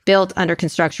 Built, under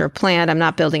construction, or planned. I'm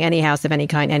not building any house of any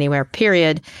kind anywhere,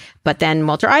 period." But then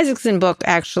Walter Isaacson's book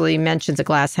actually mentions a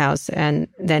glass house and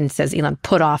then says Elon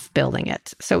put off building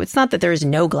it. So it's not that there is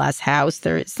no glass house.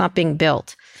 It's not being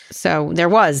built. So there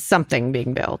was something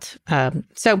being built.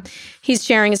 So he's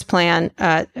sharing his plan.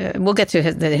 We'll get to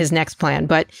his next plan.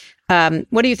 But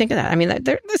what do you think of that? I mean,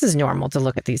 this is normal to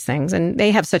look at these things, and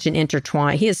they have such an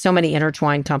he has so many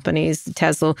intertwined companies. The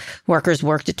Tesla workers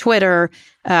worked at Twitter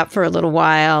for a little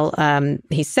while.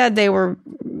 He said they were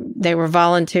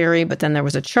voluntary, but then there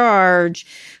was a charge.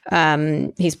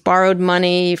 He's borrowed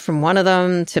money from one of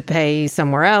them to pay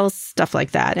somewhere else, stuff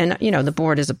like that. And, the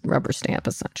board is a rubber stamp,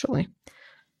 essentially,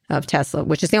 of Tesla,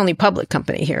 which is the only public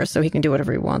company here, so he can do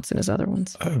whatever he wants in his other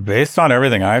ones. Based on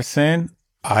everything I've seen,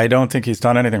 I don't think he's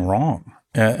done anything wrong.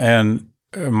 And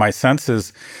my sense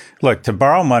is, look, to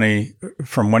borrow money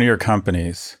from one of your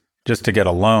companies just to get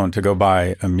a loan to go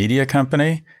buy a media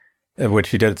company, which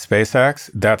he did at SpaceX,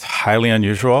 that's highly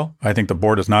unusual. I think the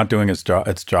board is not doing its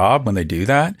job when they do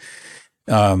that.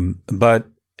 But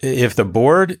if the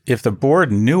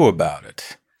board knew about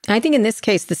it, I think in this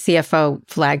case, the CFO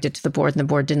flagged it to the board, and the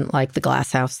board didn't like the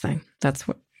glass house thing. That's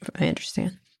what I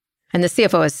understand. And the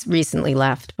CFO has recently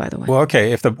left, by the way. Well,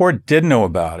 okay, if the board did know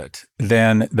about it,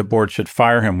 then the board should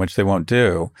fire him, which they won't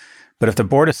do. But if the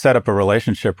board has set up a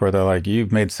relationship where they're like,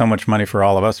 you've made so much money for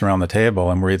all of us around the table,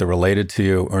 and we're either related to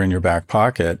you or in your back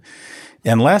pocket,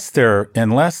 unless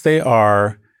they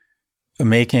are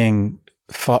making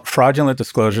fraudulent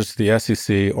disclosures to the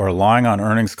SEC or lying on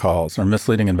earnings calls or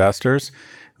misleading investors,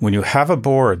 when you have a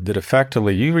board that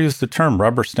effectively, you use the term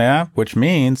rubber stamp, which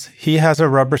means he has a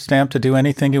rubber stamp to do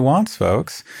anything he wants,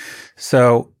 folks.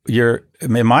 So in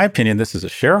my opinion, this is a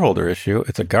shareholder issue.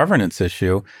 It's a governance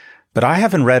issue. But I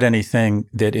haven't read anything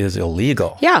that is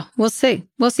illegal. Yeah, we'll see.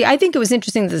 I think it was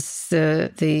interesting the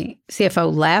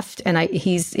CFO left, and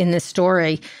he's in this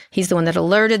story. He's the one that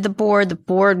alerted the board. The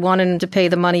board wanted him to pay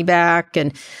the money back,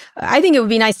 and I think it would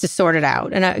be nice to sort it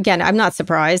out. And again, I'm not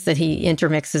surprised that he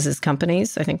intermixes his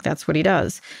companies. I think that's what he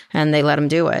does, and they let him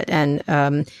do it.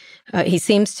 And he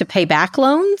seems to pay back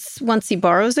loans once he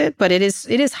borrows it, but it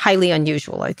is highly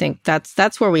unusual. I think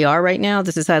that's where we are right now.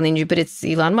 This is highly unusual, but it's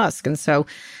Elon Musk, and so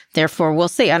therefore we'll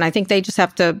see. And I think they just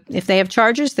have to, if they have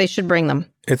charges, they should bring them.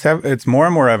 It's more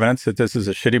and more evidence that this is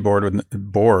a shitty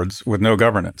boards with no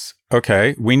governance.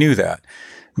 Okay, we knew that.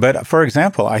 But for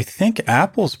example, I think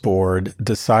Apple's board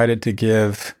decided to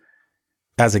give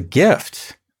as a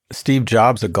gift Steve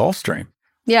Jobs a Gulfstream.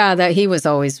 Yeah, that he was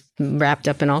always wrapped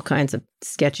up in all kinds of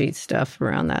sketchy stuff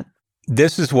around that.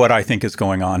 This is what I think is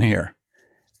going on here.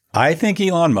 I think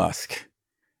Elon Musk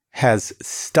has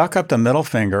stuck up the middle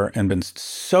finger and been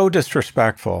so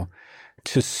disrespectful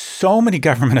to so many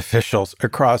government officials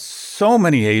across so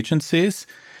many agencies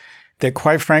that,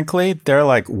 quite frankly, they're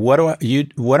like, what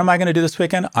am I going to do this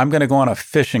weekend? I'm going to go on a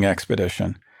fishing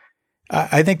expedition.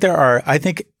 I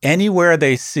think anywhere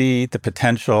they see the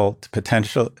potential,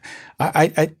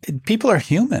 people are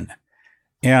human.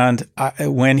 And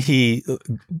when he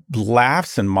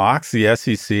laughs and mocks the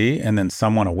SEC and then a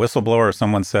whistleblower or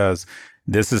someone says,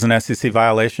 this is an SEC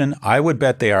violation, I would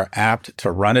bet they are apt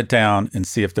to run it down and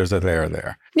see if there's a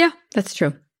there. Yeah, that's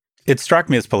true. It struck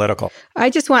me as political. I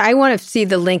want to see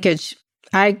the linkage.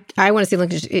 I want to see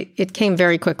linkage. It came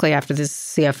very quickly after this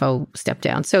CFO stepped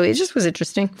down. So it just was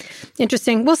interesting.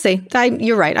 We'll see.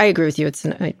 You're right. I agree with you. It's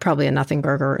probably a nothing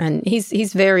burger. And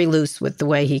he's very loose with the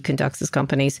way he conducts his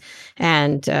companies.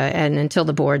 And until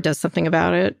the board does something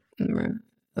about it,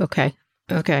 okay.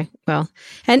 Okay. Well,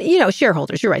 and,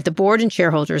 shareholders, you're right. The board and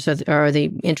shareholders are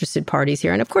the interested parties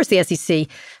here. And of course, the SEC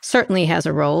certainly has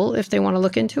a role if they want to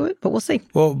look into it, but we'll see.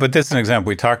 Well, but this is an example.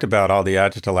 We talked about all the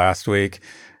agita last week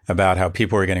about how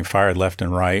people were getting fired left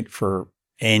and right for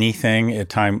anything at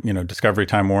Discovery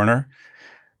Time Warner.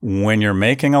 When you're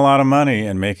making a lot of money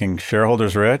and making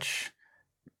shareholders rich,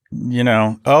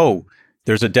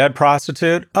 there's a dead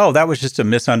prostitute. Oh, that was just a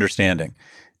misunderstanding.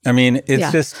 I mean,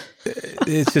 it's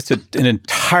just an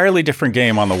entirely different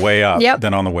game on the way up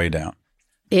than on the way down.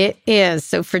 It is.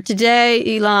 So for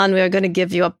today, Elon, we are going to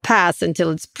give you a pass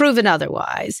until it's proven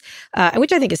otherwise,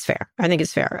 which I think is fair.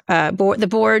 The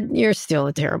board, you're still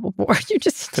a terrible board. You're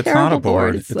just a terrible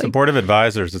board. It's a board of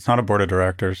advisors. It's not a board of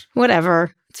directors.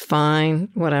 Whatever. It's fine.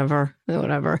 Whatever.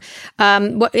 The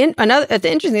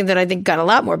interesting thing that I think got a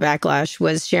lot more backlash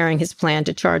was sharing his plan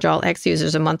to charge all X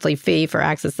users a monthly fee for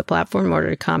access to the platform in order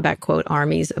to combat, quote,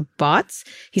 armies of bots.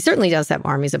 He certainly does have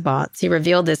armies of bots. He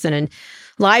revealed this in a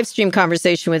live stream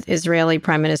conversation with Israeli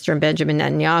Prime Minister Benjamin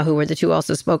Netanyahu, where the two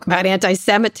also spoke about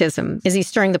anti-Semitism. Is he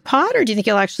stirring the pot, or do you think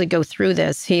he'll actually go through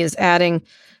this? He is adding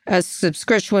a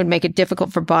subscription would make it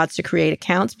difficult for bots to create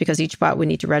accounts because each bot would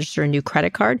need to register a new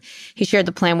credit card. He shared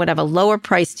the plan would have a lower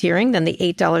price tiering than the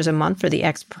 $8 a month for the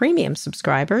X Premium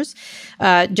subscribers.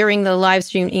 During the live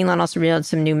stream, Elon also revealed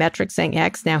some new metrics, saying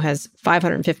X now has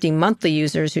 550 monthly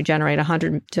users who generate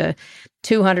 100 to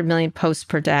 200 million posts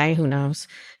per day. Who knows?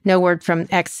 No word from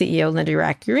ex-CEO Linda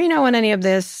Yaccarino on any of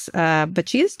this, but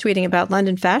she is tweeting about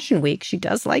London Fashion Week. She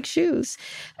does like shoes.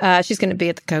 She's going to be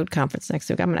at the Code conference next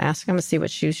week. I'm going to ask. I'm going to see what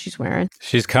shoes she's wearing.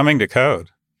 She's coming to Code.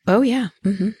 Oh, yeah.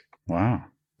 Mm-hmm. Wow.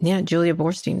 Yeah, Julia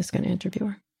Borstein is going to interview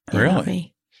her.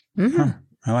 Really? Mm-hmm. Huh.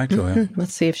 I like Julia. Mm-hmm.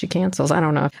 Let's see if she cancels. I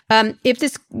don't know. If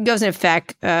this goes into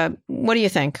effect, what do you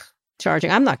think? Charging?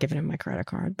 I'm not giving him my credit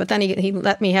card, but then he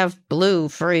let me have blue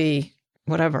free,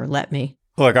 whatever, let me.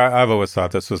 Look, I've always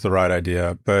thought this was the right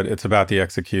idea, but it's about the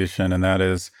execution, and that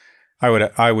is,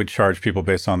 I would charge people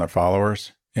based on their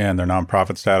followers and their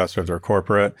nonprofit status or their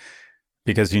corporate,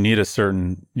 because you need a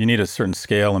certain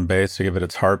scale and base to give it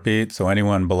its heartbeat. So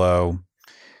anyone below,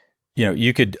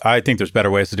 I think there's better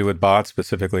ways to do it with bots,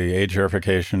 specifically age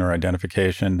verification or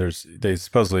identification. There's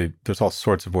all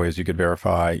sorts of ways you could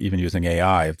verify, even using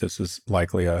AI, if this is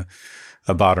likely a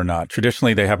bot or not.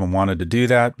 Traditionally, they haven't wanted to do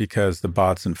that because the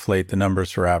bots inflate the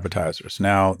numbers for advertisers.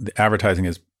 Now, the advertising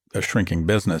is a shrinking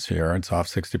business here. It's off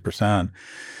 60%,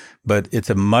 but it's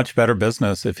a much better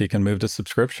business if you can move to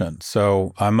subscription.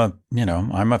 So I'm a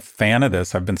fan of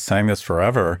this. I've been saying this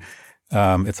forever.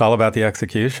 It's all about the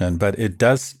execution, but it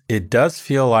does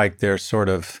feel like they're sort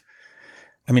of,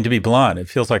 to be blunt, it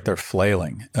feels like they're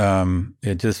flailing.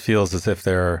 It just feels as if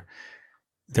they're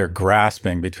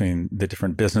grasping between the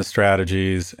different business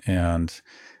strategies and,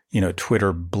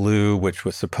 Twitter Blue, which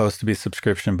was supposed to be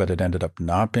subscription, but it ended up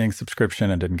not being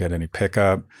subscription and didn't get any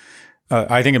pickup.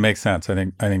 I think it makes sense. I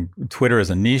think Twitter is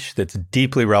a niche that's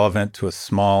deeply relevant to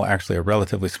a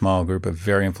relatively small group of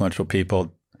very influential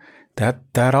people.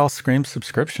 That all screams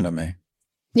subscription to me.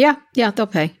 Yeah, they'll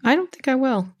pay. I don't think I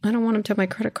will. I don't want them to have my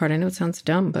credit card. I know it sounds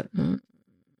dumb, but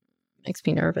makes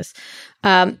me nervous.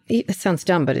 It sounds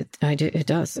dumb, but it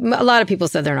does. A lot of people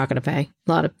said they're not going to pay.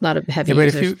 A lot of heavy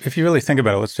users. But if you really think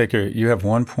about it, let's take you have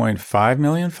 1.5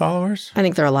 million followers? I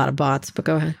think there are a lot of bots, but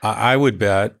go ahead. I would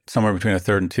bet somewhere between a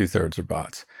third and 2/3 are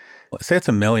bots. Say it's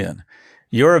 1 million.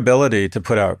 Your ability to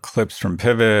put out clips from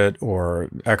Pivot or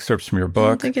excerpts from your book. I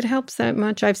don't think it helps that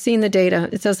much. I've seen the data.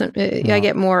 It doesn't, I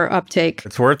get more uptake.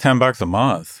 It's worth $10 a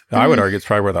month. I would argue it's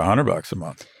probably worth $100 a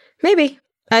month. Maybe.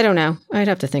 I don't know. I'd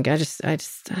have to think. I don't know. I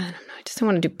just don't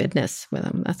want to do business with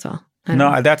them. That's all.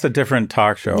 No, that's a different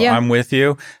talk show. Yeah. I'm with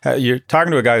you. You're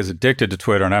talking to a guy who's addicted to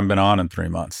Twitter and I haven't been on in 3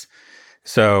 months.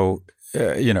 So,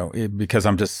 because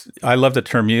I love the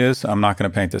term use. I'm not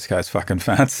going to paint this guy's fucking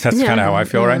fence. That's kind of how I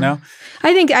feel right now.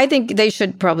 I think they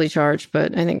should probably charge,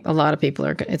 but I think a lot of people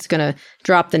it's going to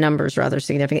drop the numbers rather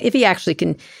significantly. If he actually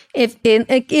can,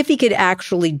 if he could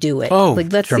actually do it. Oh,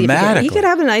 let's dramatically. See if he could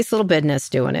have a nice little business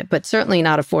doing it, but certainly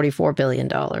not a $44 billion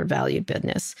valued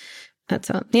business.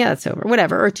 That's over.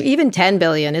 Whatever. Or even 10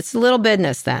 billion. It's a little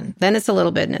business then. Then it's a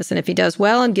little business. And if he does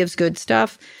well and gives good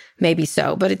stuff, maybe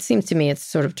so. But it seems to me it's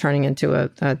sort of turning into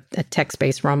a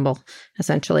text-based Rumble,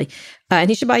 essentially. And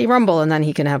he should buy Rumble and then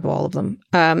he can have all of them.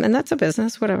 And that's a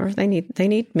business, whatever. They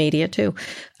need media too.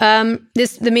 The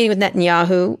meeting with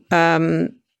Netanyahu,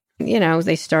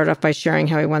 they started off by sharing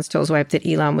how he once told his wife that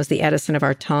Elon was the Edison of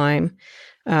our time.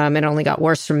 It only got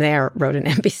worse from there, wrote an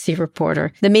NBC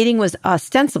reporter. The meeting was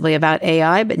ostensibly about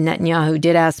AI, but Netanyahu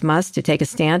did ask Musk to take a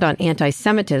stand on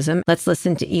anti-Semitism. Let's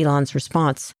listen to Elon's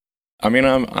response. I mean,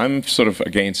 I'm sort of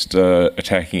against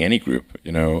attacking any group.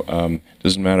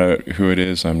 Doesn't matter who it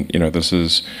is. I'm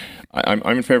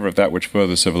in favor of that which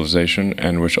furthers civilization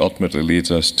and which ultimately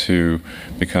leads us to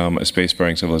become a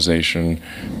spacefaring civilization,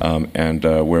 and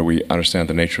where we understand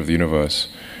the nature of the universe.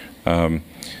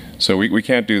 So we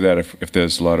can't do that if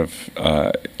there's a lot of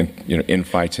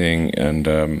infighting and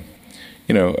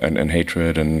and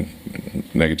hatred and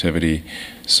negativity.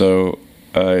 So.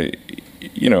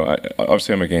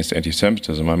 Obviously I'm against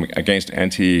anti-Semitism. I'm against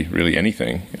really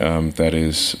anything that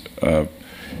is,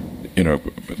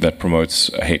 that promotes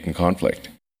hate and conflict.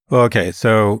 Well, okay.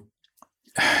 So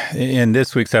in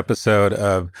this week's episode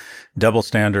of Double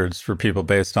Standards for People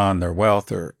Based on Their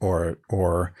Wealth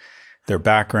or their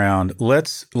background,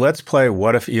 let's play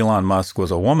What If Elon Musk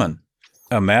Was a Woman?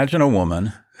 Imagine a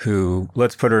woman who,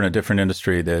 let's put her in a different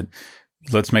industry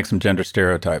let's make some gender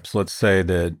stereotypes. Let's say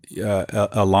that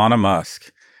Elon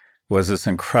Musk was this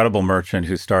incredible merchant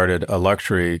who started a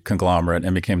luxury conglomerate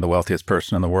and became the wealthiest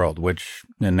person in the world,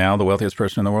 and now the wealthiest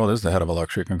person in the world is the head of a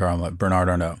luxury conglomerate, Bernard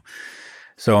Arnault.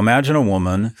 So imagine a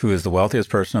woman who is the wealthiest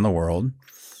person in the world,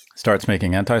 starts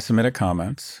making anti-Semitic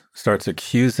comments, starts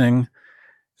accusing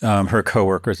her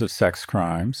coworkers of sex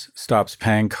crimes, stops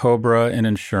paying Cobra in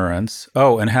insurance,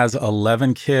 and has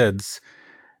 11 kids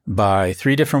by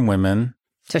 3 different women.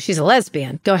 So she's a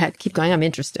lesbian. Go ahead. Keep going. I'm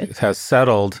interested. Has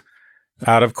settled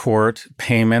out of court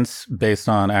payments based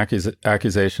on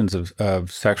accusations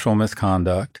of sexual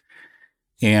misconduct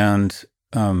and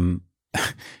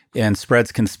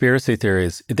spreads conspiracy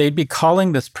theories. They'd be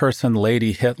calling this person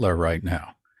Lady Hitler right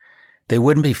now. They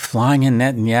wouldn't be flying in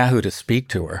Netanyahu to speak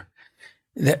to her.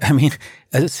 I mean,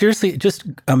 seriously, just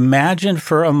imagine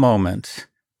for a moment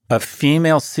a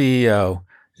female CEO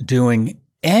doing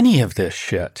any of this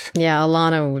shit. Yeah,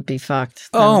 Alana would be fucked.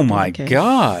 Oh my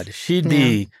God. She'd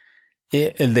be,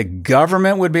 the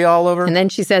government would be all over. And then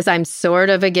she says, I'm sort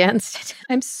of against it.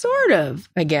 I'm sort of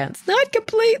against, not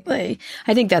completely.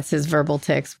 I think that's his verbal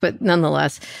tics, but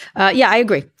nonetheless. Yeah, I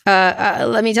agree.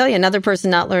 Let me tell you, another person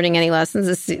not learning any lessons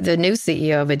is the new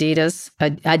CEO of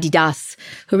Adidas,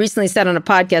 who recently said on a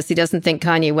podcast he doesn't think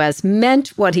Kanye West meant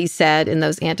what he said in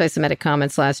those anti-Semitic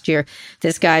comments last year.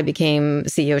 This guy became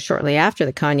CEO shortly after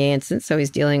the Kanye incident, so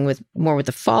he's dealing more with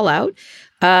the fallout.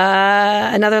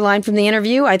 Another line from the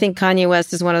interview, I think Kanye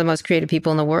West is one of the most creative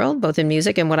people in the world, both in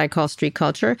music and what I call street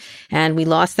culture. And we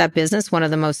lost that business, one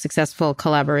of the most successful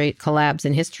collabs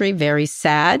in history. Very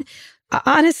sad.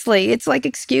 Honestly, it's like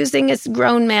excusing a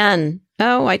grown man.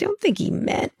 Oh, I don't think he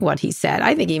meant what he said.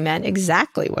 I think he meant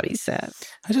exactly what he said.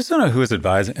 I just don't know who is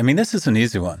advising. I mean, this is an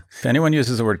easy one. If anyone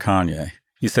uses the word Kanye,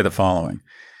 you say the following.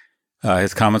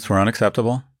 His comments were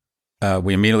unacceptable.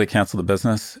 We immediately canceled the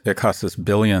business. It cost us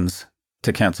billions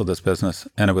to cancel this business,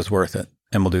 and it was worth it.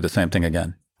 And we'll do the same thing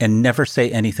again. And never say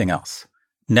anything else.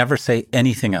 Never say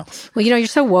anything else. Well, you're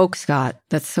so woke, Scott.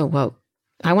 That's so woke.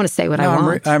 I want to say what I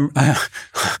want.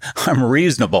 I'm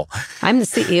reasonable. I'm the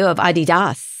CEO of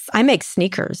Adidas. I make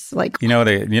sneakers. It's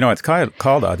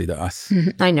called Adidas. Mm-hmm.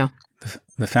 I know.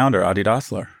 The founder,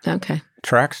 Adidasler. Okay.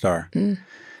 Track star.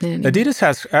 Adidas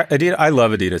has. I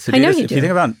love Adidas. I know you do.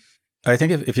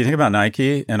 If you think about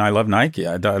Nike, and I love Nike.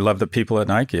 I love the people at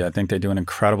Nike. I think they do an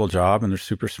incredible job, and they're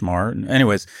super smart.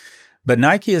 Anyways, but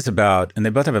Nike is about, and they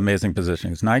both have amazing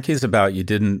positionings. Nike is about you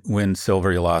didn't win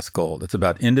silver, you lost gold. It's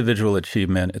about individual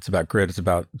achievement. It's about grit. It's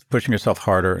about pushing yourself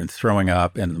harder and throwing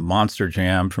up, and the Monster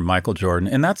Jam from Michael Jordan.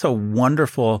 And that's a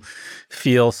wonderful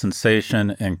feel,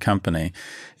 sensation, and company.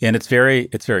 And it's very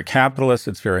capitalist.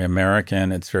 It's very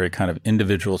American. It's very kind of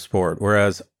individual sport.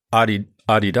 Whereas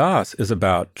Adidas is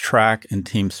about track and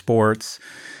team sports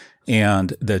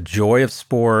and the joy of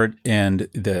sport and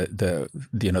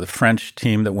the French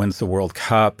team that wins the World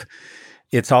Cup.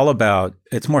 It's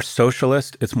more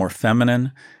socialist, it's more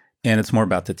feminine, and it's more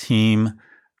about the team.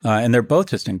 And they're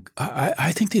both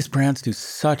I think these brands do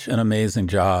such an amazing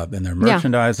job in their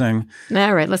merchandising. Yeah.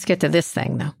 All right, let's get to this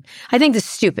thing, though. I think this is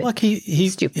stupid. Look,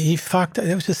 he fucked.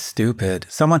 It was just stupid.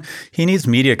 He needs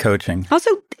media coaching. Also,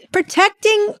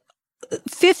 protecting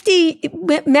 50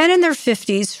 men in their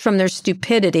 50s from their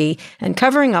stupidity and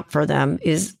covering up for them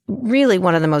is really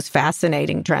one of the most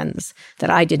fascinating trends that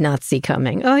I did not see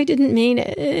coming. Oh, he didn't mean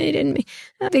it. He didn't mean.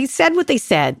 They said what they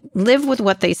said. Live with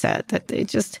what they said. That they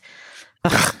just.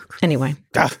 Anyway.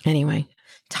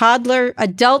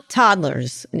 Adult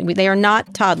toddlers. They are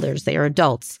not toddlers. They are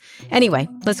adults. Anyway,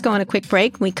 let's go on a quick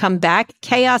break. When we come back,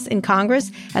 chaos in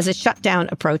Congress as a shutdown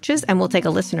approaches, and we'll take a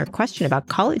listener question about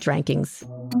college rankings.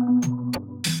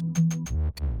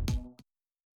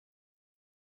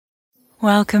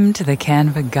 Welcome to the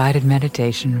Canva guided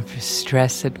meditation for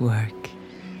stress at work.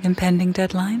 Impending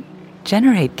deadline?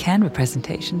 Generate Canva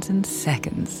presentations in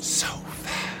seconds. So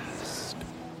fast.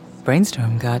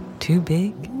 Brainstorm got too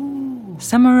big?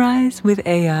 Summarize with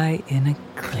AI in a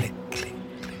click.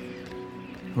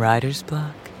 Writer's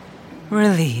block?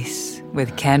 Release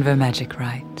with Canva Magic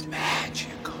Write.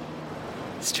 Magical.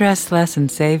 Stress less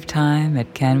and save time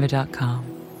at canva.com.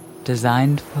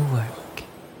 Designed for work.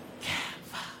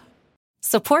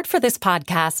 Support for this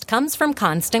podcast comes from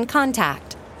Constant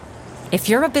Contact. If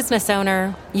you're a business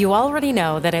owner, you already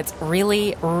know that it's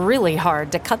really, really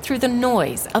hard to cut through the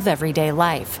noise of everyday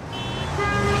life.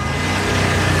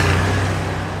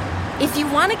 If you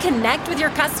want to connect with your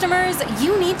customers,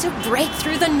 you need to break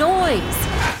through the noise.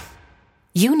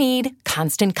 You need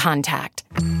Constant Contact.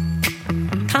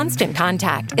 Constant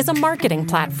Contact is a marketing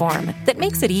platform that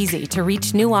makes it easy to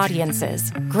reach new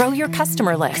audiences, grow your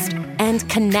customer list, and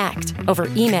connect over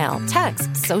email,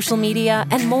 text, social media,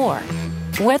 and more.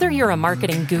 Whether you're a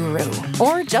marketing guru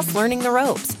or just learning the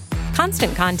ropes,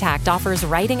 Constant Contact offers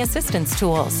writing assistance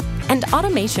tools and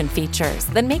automation features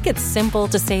that make it simple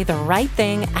to say the right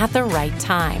thing at the right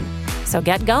time. So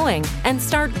get going and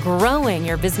start growing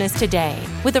your business today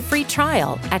with a free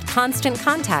trial at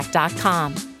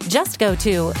ConstantContact.com. Just go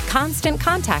to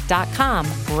ConstantContact.com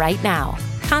right now.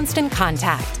 Constant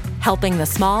Contact, helping the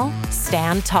small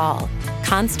stand tall.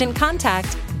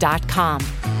 ConstantContact.com.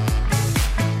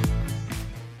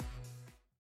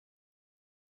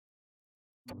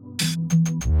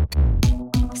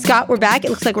 Scott, we're back. It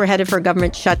looks like we're headed for a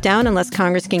government shutdown unless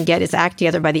Congress can get its act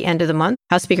together by the end of the month.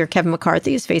 House Speaker Kevin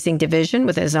McCarthy is facing division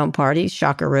with his own party,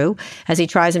 shockaroo, as he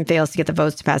tries and fails to get the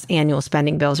votes to pass annual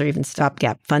spending bills or even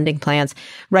stopgap funding plans.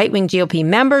 Right-wing GOP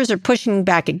members are pushing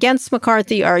back against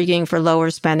McCarthy, arguing for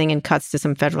lower spending and cuts to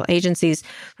some federal agencies.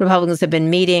 Republicans have been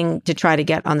meeting to try to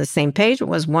get on the same page.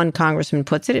 But as one congressman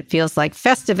puts it, it feels like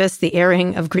Festivus, the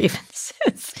airing of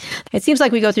grievances. It seems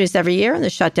like we go through this every year and the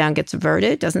shutdown gets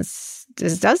averted.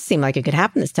 This does seem like it could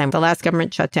happen this time. The last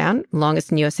government shutdown,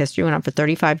 longest in U.S. history, went on for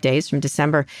 35 days from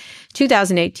December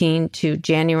 2018 to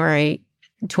January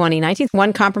 2019.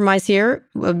 One compromise here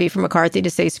would be for McCarthy to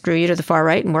say screw you to the far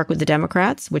right and work with the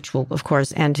Democrats, which will, of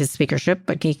course, end his speakership.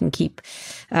 But he can keep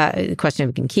the question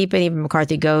if he can keep it. Even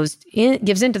McCarthy gives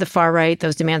in to the far right.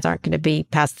 Those demands aren't going to be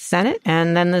past the Senate.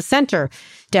 And then the center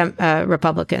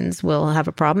Republicans will have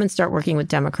a problem and start working with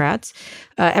Democrats.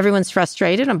 Everyone's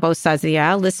frustrated on both sides of the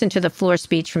aisle. Listen to the floor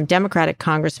speech from Democratic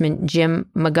Congressman Jim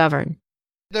McGovern.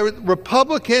 The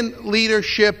Republican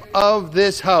leadership of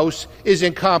this House is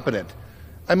incompetent.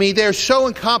 I mean, they're so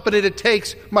incompetent it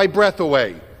takes my breath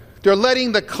away. They're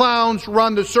letting the clowns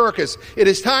run the circus. It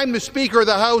is time the Speaker of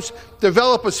the House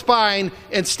develop a spine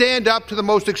and stand up to the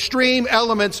most extreme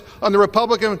elements on the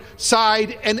Republican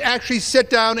side and actually sit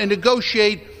down and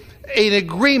negotiate an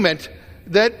agreement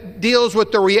that deals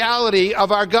with the reality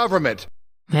of our government.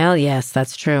 Well, yes,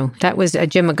 that's true. That was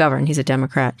Jim McGovern. He's a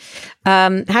Democrat. How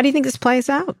do you think this plays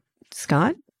out,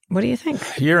 Scott? What do you think?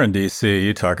 You're in D.C.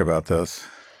 You talk about this.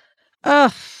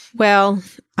 Well,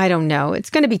 I don't know.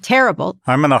 It's going to be terrible.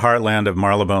 I'm in the heartland of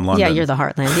Marylebone, London. Yeah, you're the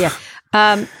heartland.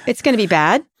 Yeah. It's going to be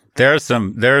bad. There's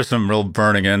some real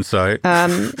burning insight.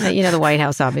 The White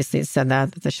House obviously has said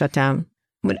that the shutdown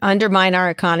would undermine our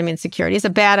economy and security. It's a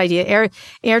bad idea.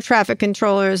 Air traffic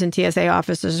controllers and TSA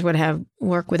officers would have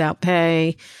work without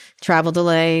pay, travel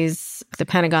delays. The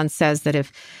Pentagon says that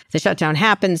if the shutdown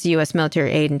happens, U.S.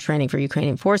 military aid and training for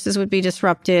Ukrainian forces would be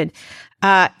disrupted.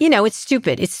 It's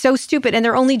stupid. It's so stupid. And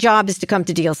their only job is to come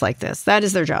to deals like this. That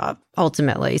is their job,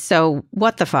 ultimately. So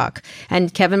what the fuck?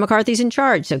 And Kevin McCarthy's in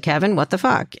charge. So Kevin, what the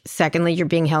fuck? Secondly, you're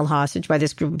being held hostage by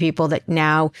this group of people that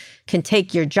now can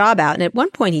take your job out. And at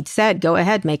one point he'd said, go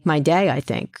ahead, make my day, I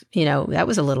think. That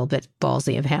was a little bit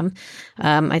ballsy of him.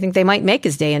 I think they might make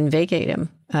his day and vacate him.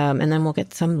 And then we'll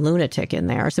get some lunatic in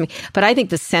there or something. But I think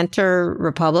the center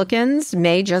Republicans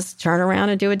may just turn around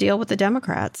and do a deal with the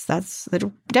Democrats.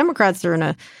 The Democrats are in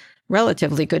a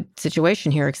relatively good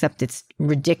situation here, except it's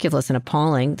ridiculous and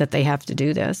appalling that they have to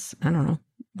do this. I don't know.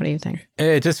 What do you think?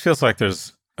 It just feels like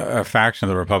there's a faction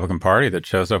of the Republican Party that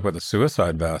shows up with a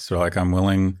suicide vest. They're like, I'm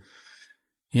willing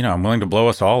to blow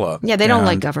us all up. Yeah, they don't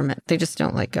like government. They just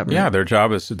don't like government. Yeah, their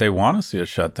job is they want to see a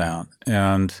shutdown.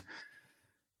 And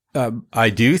I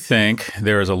do think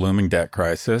there is a looming debt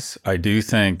crisis. I do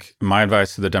think my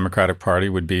advice to the Democratic Party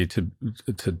would be to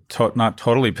not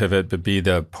totally pivot, but be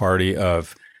the party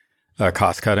of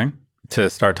cost cutting, to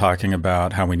start talking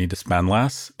about how we need to spend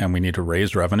less and we need to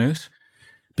raise revenues,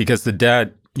 because the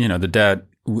debt,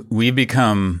 we've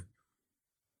become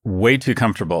way too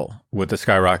comfortable with the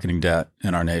skyrocketing debt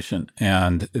in our nation.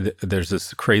 And there's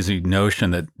this crazy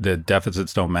notion that the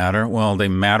deficits don't matter. Well, they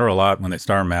matter a lot when they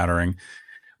start mattering.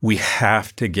 we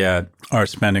have to get our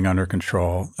spending under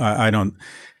control. But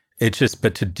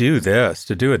to do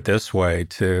it this way,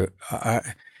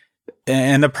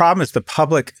 and the problem is the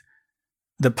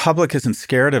public isn't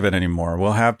scared of it anymore.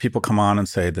 We'll have people come on and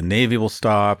say the Navy will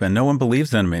stop, and no one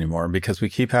believes in them anymore because we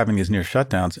keep having these near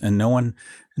shutdowns, and no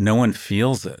one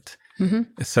feels it.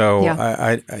 Mm-hmm. So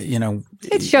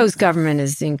it shows government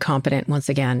is incompetent once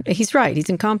again. He's right. He's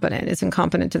incompetent. It's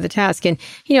incompetent to the task. And,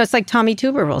 it's like Tommy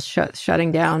Tuberville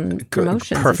shutting down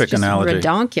promotions. Perfect analogy.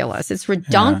 Redonkulous. It's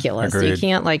redonkulous. Yeah, you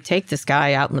can't take this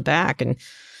guy out in the back and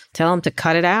tell him to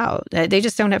cut it out. They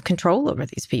just don't have control over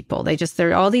these people.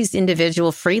 They're all these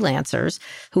individual freelancers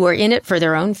who are in it for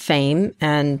their own fame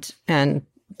and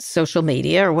social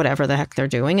media or whatever the heck they're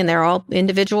doing. And they're all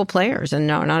individual players and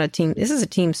not a team. This is a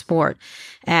team sport.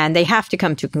 And they have to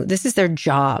come to, this is their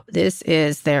job. This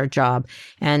is their job.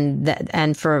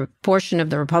 And for a portion of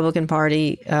the Republican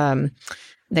Party,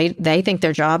 they think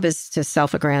their job is to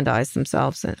self-aggrandize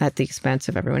themselves at the expense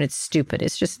of everyone. It's stupid.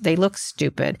 It's just, they look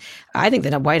stupid. I think that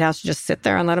the White House should just sit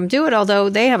there and let them do it, although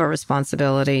they have a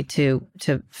responsibility to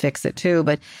fix it too.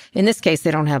 But in this case,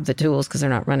 they don't have the tools because they're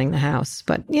not running the House.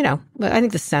 But, I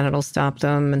think the Senate will stop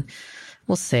them, and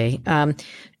we'll see.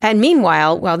 And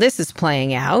meanwhile, while this is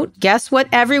playing out, guess what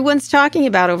everyone's talking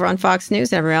about over on Fox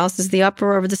News and everywhere else is the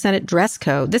uproar over the Senate dress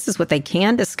code. This is what they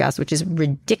can discuss, which is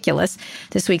ridiculous.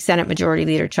 This week, Senate Majority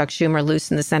Leader Chuck Schumer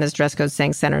loosened the Senate's dress code,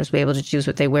 saying senators will be able to choose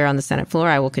what they wear on the Senate floor.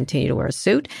 I will continue to wear a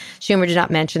suit. Schumer did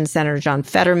not mention Senator John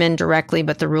Fetterman directly,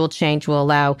 but the rule change will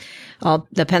allow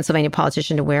the Pennsylvania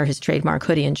politician to wear his trademark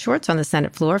hoodie and shorts on the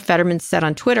Senate floor. Fetterman said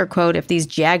on Twitter, quote, "If these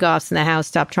jagoffs in the House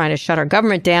stop trying to shut our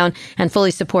government down and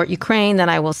fully support Ukraine, then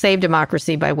I will save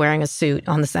democracy by wearing a suit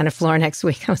on the Senate floor next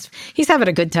week." He's having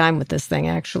a good time with this thing,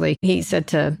 actually. He said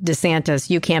to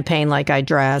DeSantis, "You campaign like I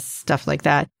dress," stuff like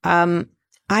that.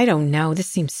 I don't know. This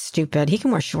seems stupid. He can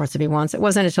wear shorts if he wants. It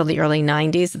wasn't until the early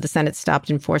 90s that the Senate stopped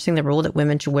enforcing the rule that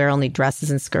women should wear only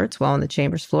dresses and skirts while on the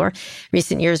chamber's floor.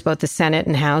 Recent years, both the Senate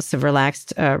and House have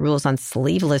relaxed rules on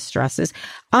sleeveless dresses.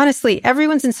 Honestly,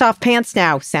 everyone's in soft pants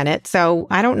now, Senate. So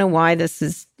I don't know why this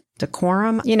is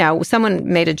decorum.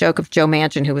 Someone made a joke of Joe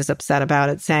Manchin, who was upset about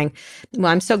it, saying, "Well,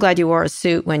 I'm so glad you wore a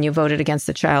suit when you voted against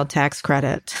the child tax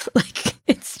credit."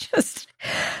 It's just,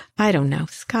 I don't know.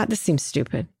 Scott, this seems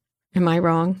stupid. Am I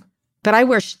wrong? But I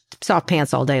wear soft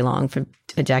pants all day long for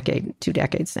a decade, 2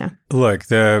 decades now. Look,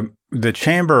 the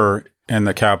chamber and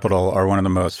the Capitol are one of the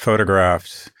most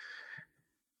photographed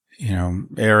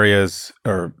areas,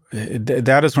 or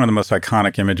that is one of the most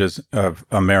iconic images of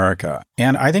America.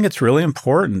 And I think it's really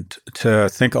important to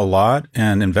think a lot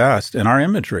and invest in our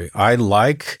imagery. I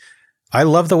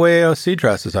love the way AOC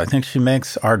dresses. I think she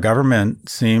makes our government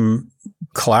seem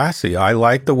classy. I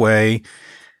like the way,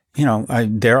 I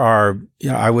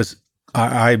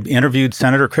interviewed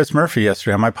Senator Chris Murphy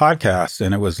yesterday on my podcast,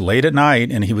 and it was late at night,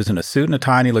 and he was in a suit and a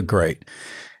tie, and he looked great.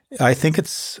 I think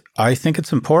it's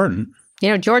important.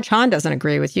 George Hahn doesn't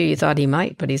agree with you. You thought he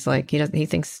might, but he's like, he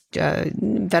thinks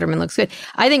Fetterman looks good.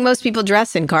 I think most people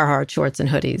dress in Carhartt shorts and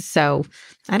hoodies, so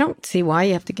I don't see why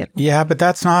you have to get. Yeah, but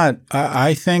that's not.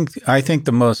 I think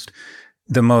the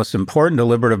most important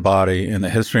deliberative body in the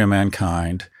history of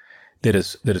mankind that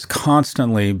is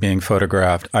constantly being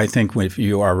photographed. I think if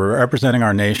you are representing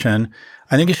our nation,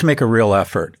 I think you should make a real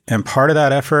effort, and part of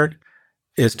that effort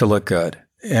is to look good.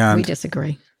 And we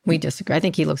disagree. I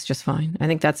think he looks just fine. I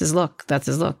think that's his look.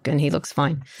 And he looks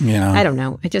fine. Yeah. I don't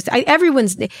know.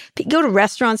 Go to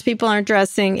restaurants, people aren't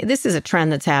dressing. This is a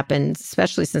trend that's happened,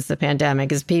 especially since the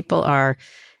pandemic, is people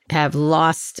have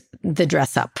lost the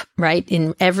dress up, right?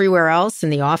 In everywhere else, in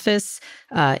the office,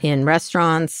 in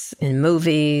restaurants, in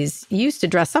movies, you used to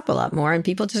dress up a lot more, and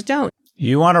people just don't.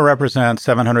 You want to represent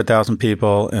 700,000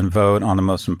 people and vote on the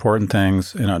most important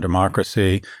things in a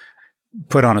democracy,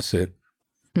 put on a suit.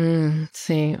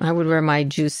 See, I would wear my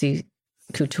juicy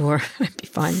couture. I'd be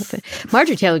fine with it.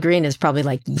 Marjorie Taylor Greene is probably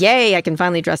like, yay, I can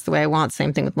finally dress the way I want.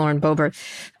 Same thing with Lauren Boebert.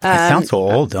 I sound so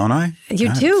old, don't I?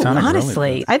 You do,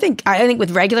 honestly. Really I think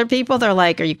with regular people, they're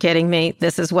like, are you kidding me?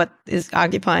 This is what is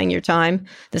occupying your time.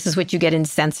 This is what you get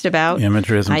incensed about.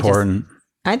 Imagery is important.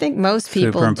 I think most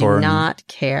people do not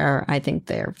care. I think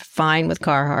they're fine with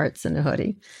Carhartts and a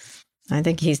hoodie. I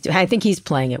think he's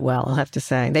playing it well, I'll have to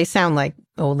say. They sound like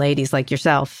old ladies like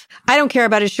yourself. I don't care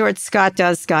about his shorts. Scott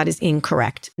does. Scott is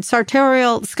incorrect.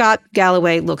 Sartorial Scott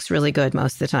Galloway looks really good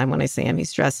most of the time when I see him. He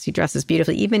dresses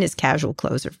beautifully. Even his casual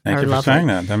clothes are Thank you for lovely. saying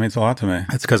that. That means a lot to me.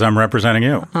 It's because I'm representing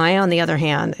you. I, on the other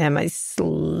hand, am a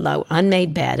slow,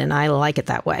 unmade bed, and I like it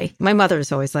that way. My mother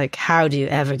is always like, how do you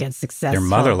ever get successful? Your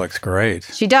mother looks great.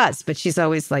 She does, but she's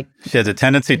always like... She has a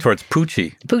tendency towards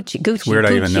Poochie. Poochie, Gucci, It's weird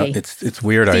Gucci. I even know. It's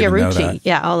weird I even know that.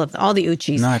 Yeah, all the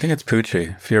Uchis. No, I think it's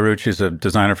Poochie. Fiorucci's a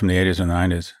designer from the 80s and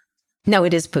 90s. No,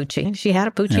 it is Poochie. She had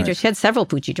a Poochie dress. She had several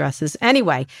Poochie dresses.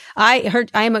 Anyway, I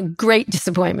am a great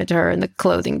disappointment to her in the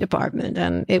clothing department,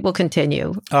 and it will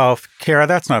continue. Oh, Kara,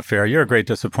 that's not fair. You're a great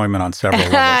disappointment on several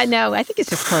levels. No, I think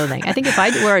it's just clothing. I think if I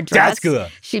wore a dress,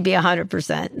 she'd be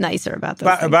 100% nicer about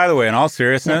those things. By the way, in all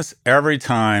seriousness, every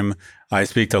time I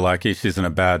speak to Lucky, she's in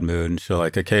a bad mood, and she'll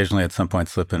occasionally at some point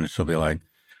slip in, and she'll be like,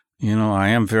 I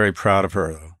am very proud of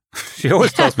her, though. She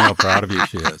always tells me how proud of you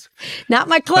she is. Not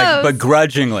my clothes. But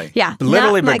begrudgingly. Yeah.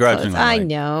 Literally not my begrudgingly. Clothes. I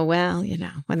know. Well,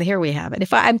 here we have it.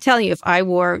 I'm telling you, if I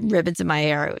wore ribbons in my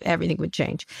hair, everything would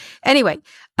change. Anyway,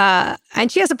 and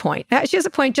she has a point. She has a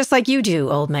point just like you do,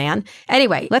 old man.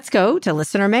 Anyway, let's go to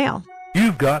listener mail.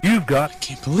 You've got. I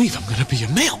can't believe I'm going to be a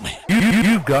mailman.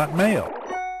 You've got mail.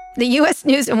 The U.S.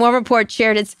 News and World Report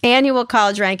shared its annual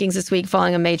college rankings this week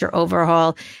following a major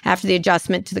overhaul. After the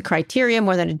adjustment to the criteria,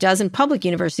 more than a dozen public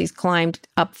universities climbed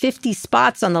up 50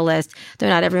 spots on the list, though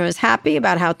not everyone was happy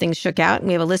about how things shook out. And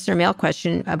we have a listener mail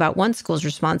question about one school's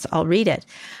response. I'll read it.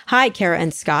 Hi, Kara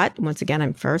and Scott. Once again,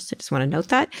 I'm first. I just want to note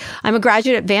that. I'm a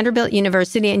graduate at Vanderbilt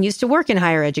University and used to work in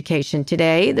higher education.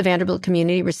 Today, the Vanderbilt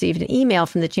community received an email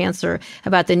from the chancellor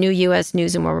about the new U.S.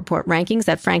 News and World Report rankings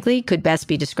that, frankly, could best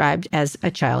be described as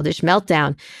a childish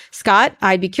meltdown. Scott,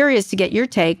 I'd be curious to get your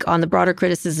take on the broader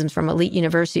criticisms from elite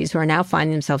universities who are now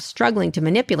finding themselves struggling to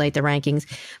manipulate the rankings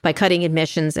by cutting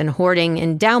admissions and hoarding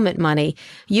endowment money.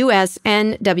 U.S.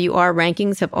 NWR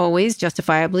rankings have always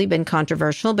justifiably been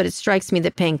controversial, but it strikes me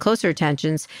that paying closer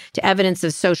attention to evidence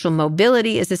of social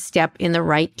mobility is a step in the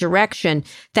right direction.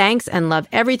 Thanks and love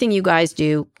everything you guys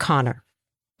do, Connor.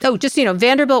 Oh, just,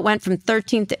 Vanderbilt went from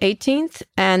 13th to 18th,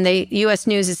 and the U.S.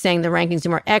 News is saying the rankings are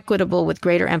more equitable with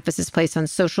greater emphasis placed on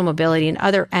social mobility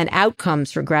and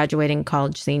outcomes for graduating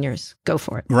college seniors. Go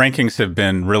for it. Rankings have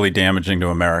been really damaging to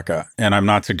America, and I'm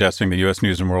not suggesting the U.S.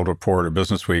 News and World Report or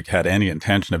Business Week had any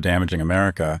intention of damaging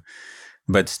America,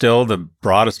 but still the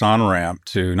broadest on-ramp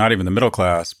to not even the middle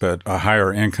class, but a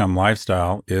higher income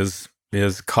lifestyle is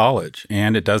college.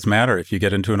 And it does matter if you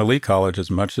get into an elite college,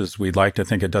 as much as we'd like to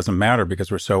think it doesn't matter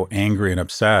because we're so angry and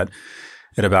upset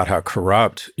about how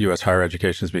corrupt U.S. higher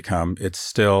education has become. It's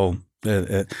still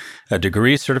a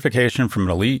degree certification from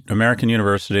an elite American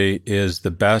university is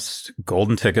the best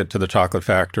golden ticket to the chocolate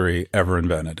factory ever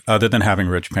invented, other than having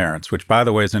rich parents, which, by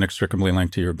the way, is inextricably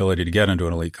linked to your ability to get into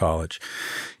an elite college.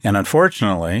 And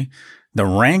unfortunately, the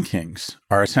rankings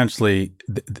are essentially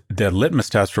the litmus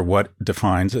test for what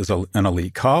defines as an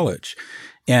elite college.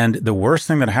 And the worst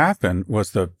thing that happened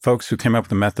was the folks who came up with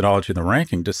the methodology of the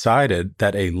ranking decided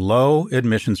that a low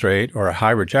admissions rate or a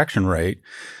high rejection rate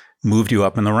moved you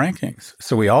up in the rankings.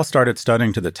 So we all started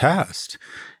studying to the test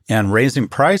and raising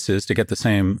prices to get the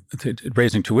same,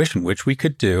 raising tuition, which we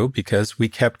could do because we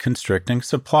kept constricting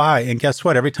supply. And guess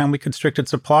what? Every time we constricted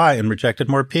supply and rejected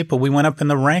more people, we went up in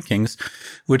the rankings,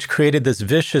 which created this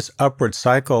vicious upward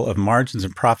cycle of margins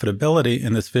and profitability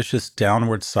and this vicious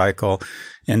downward cycle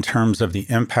in terms of the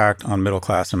impact on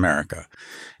middle-class America.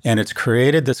 And it's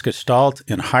created this gestalt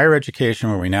in higher education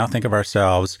where we now think of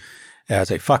ourselves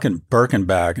as a fucking Birkin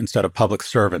bag instead of public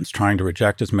servants trying to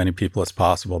reject as many people as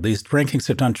possible. These rankings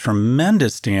have done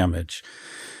tremendous damage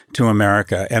to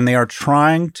America, and they are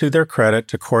trying, to their credit,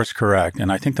 to course correct.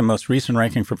 And I think the most recent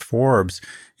ranking for Forbes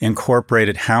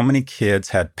incorporated how many kids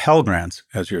had Pell Grants,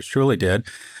 as yours truly did,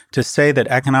 to say that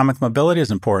economic mobility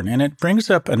is important. And it brings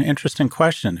up an interesting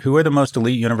question. Who are the most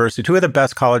elite universities? Who are the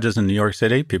best colleges in New York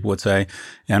City? People would say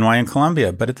NY and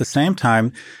Columbia. But at the same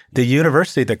time,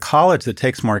 the college that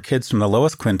takes more kids from the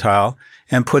lowest quintile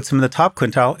and puts them in the top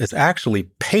quintile is actually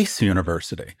Pace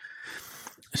University.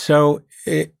 So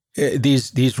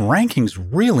these rankings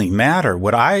really matter.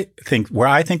 Where I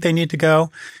think they need to go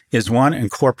is, one,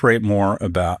 incorporate more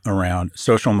around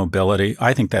social mobility.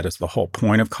 I think that is the whole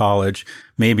point of college.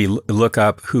 Maybe look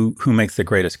up who makes the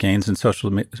greatest gains in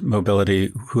social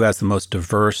mobility, who has the most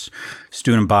diverse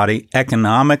student body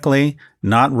economically,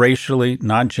 not racially,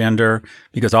 not gender,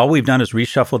 because all we've done is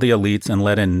reshuffle the elites and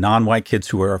let in non-white kids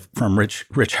who are from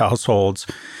rich households.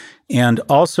 And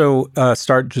also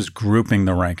start just grouping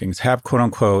the rankings. Have, quote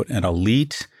unquote, an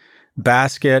elite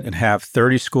basket and have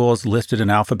 30 schools listed in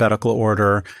alphabetical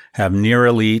order, have near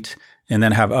elite and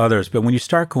then have others. But when you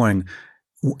start going,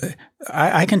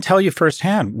 I can tell you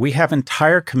firsthand, we have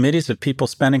entire committees of people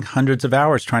spending hundreds of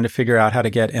hours trying to figure out how to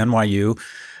get NYU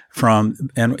from,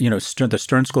 the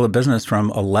Stern School of Business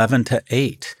from 11 to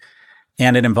 8.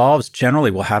 And it involves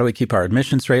generally, well, how do we keep our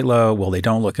admissions rate low? Well, they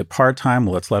don't look at part-time.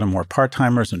 Well, let's let them more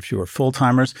part-timers and fewer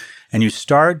full-timers. And you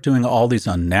start doing all these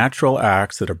unnatural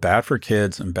acts that are bad for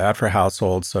kids and bad for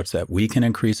households such that we can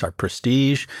increase our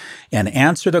prestige and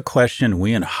answer the question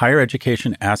we in higher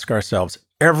education ask ourselves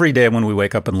every day when we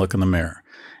wake up and look in the mirror.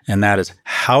 And that is,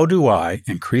 how do I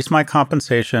increase my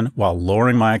compensation while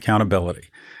lowering my accountability?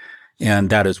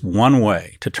 And that is one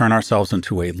way to turn ourselves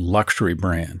into a luxury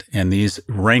brand. And these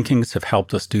rankings have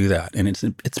helped us do that. And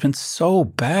it's been so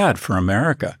bad for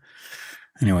America.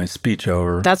 Anyway, speech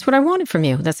over. That's what I wanted from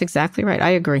you. That's exactly right.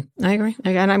 I agree.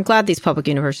 And I'm glad these public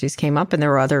universities came up and there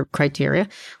were other criteria.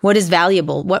 What is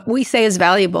valuable? What we say is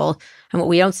valuable and what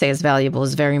we don't say is valuable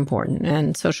is very important.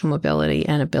 And social mobility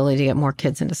and ability to get more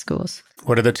kids into schools.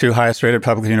 What are the two highest rated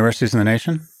public universities in the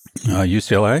nation?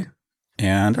 UCLA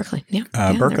and Berkeley.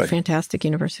 Berkeley. They're fantastic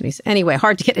universities. Anyway,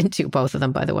 hard to get into, both of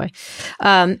them, by the way.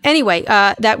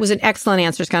 That was an excellent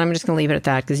answer, Scott. I'm just going to leave it at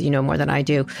that because you know more than I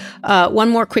do. One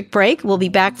more quick break. We'll be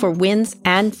back for wins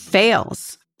and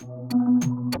fails.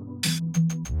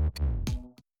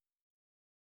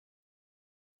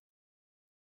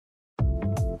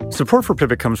 Support for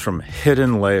Pivot comes from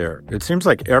Hidden Layer. It seems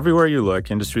like everywhere you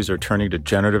look, industries are turning to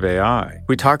generative AI.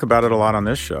 We talk about it a lot on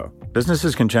this show.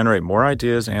 Businesses can generate more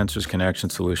ideas, answers,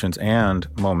 connections, solutions, and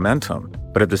momentum.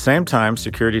 But at the same time,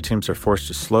 security teams are forced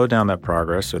to slow down that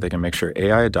progress so they can make sure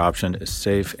AI adoption is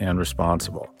safe and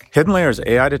responsible. Hidden Layer's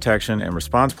AI detection and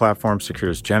response platform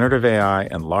secures generative AI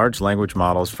and large language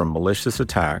models from malicious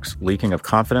attacks, leaking of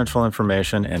confidential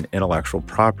information, and intellectual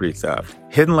property theft.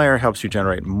 Hidden Layer helps you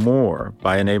generate more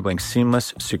by enabling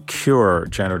seamless, secure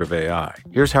generative AI.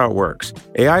 Here's how it works.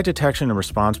 AI detection and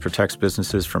response protects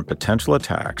businesses from potential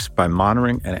attacks by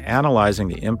monitoring and analyzing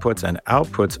the inputs and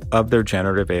outputs of their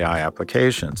generative AI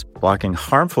applications, blocking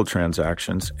harmful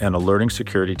transactions and alerting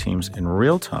security teams in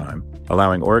real time,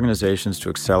 allowing organizations to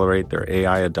accelerate their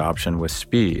AI adoption with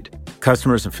speed.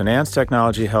 Customers in finance,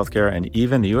 technology, healthcare, and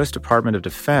even the U.S. Department of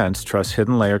Defense trust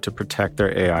Hidden Layer to protect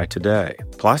their AI today.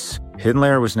 Plus, Hidden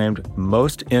Layer was named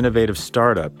Most Innovative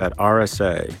Startup at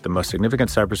RSA, the most significant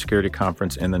cybersecurity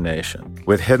conference in the nation.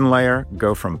 With Hidden Layer,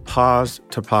 go from pause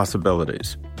to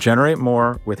possibilities. Generate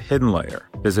more with Hidden Layer.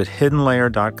 Visit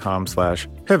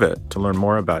hiddenlayer.com/pivot to learn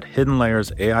more about Hidden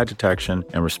Layer's AI detection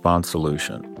and response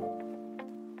solution.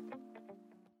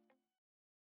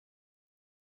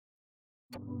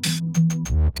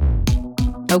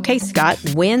 Okay, Scott,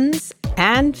 wins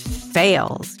and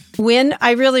fails. Win,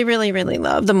 I really, really, really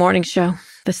love the morning show.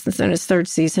 This is in its third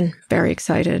season. Very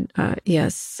excited.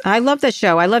 Yes, I love the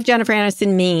show. I love Jennifer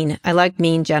Aniston Mean. I like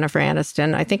Mean Jennifer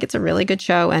Aniston. I think it's a really good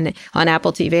show and on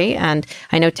Apple TV. And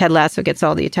I know Ted Lasso gets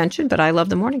all the attention, but I love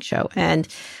the morning show. And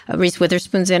Reese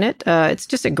Witherspoon's in it. It's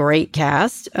just a great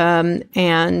cast. And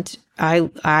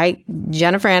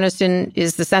Jennifer Aniston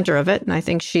is the center of it. And I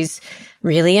think she's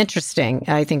really interesting.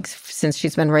 I think since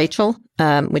she's been Rachel,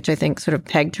 which I think sort of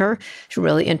pegged her, she's a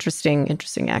really interesting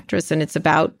actress. And it's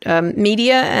about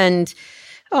media and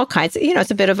all kinds of, it's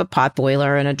a bit of a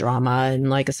potboiler and a drama and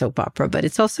like a soap opera, but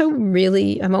it's also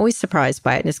really, I'm always surprised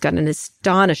by it. And it's got an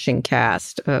astonishing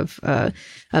cast of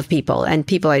people and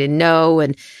people I didn't know.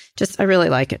 And I really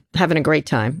like it. Having a great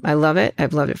time. I love it.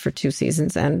 I've loved it for 2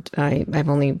 seasons and I've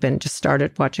only just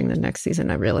started watching the next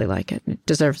season. I really like it. It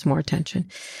deserves more attention.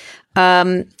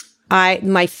 My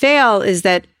fail is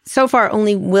that so far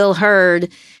only Will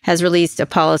Hurd has released a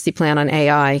policy plan on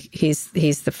AI. He's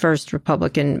the first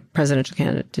Republican presidential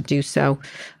candidate to do so.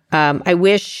 I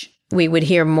wish we would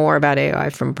hear more about AI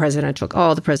from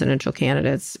all the presidential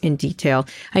candidates in detail.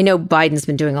 I know Biden's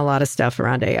been doing a lot of stuff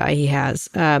around AI. He has,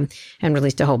 and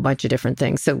released a whole bunch of different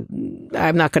things. So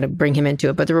I'm not going to bring him into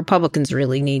it, but the Republicans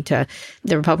really the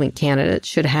Republican candidates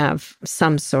should have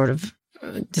some sort of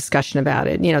discussion about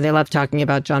it. They love talking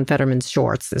about John Fetterman's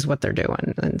shorts is what they're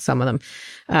doing. And some of them,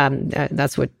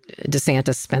 that's what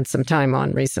DeSantis spent some time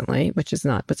on recently, which is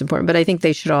not what's important. But I think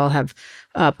they should all have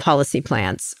policy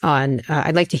plans on,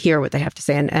 I'd like to hear what they have to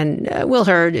say. And Will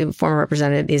Hurd, former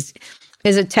representative,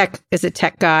 is a tech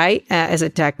guy, as a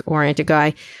tech-oriented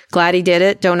guy. Glad he did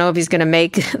it. Don't know if he's going to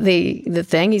make the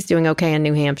thing. He's doing okay in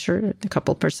New Hampshire, a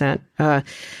couple percent.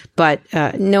 But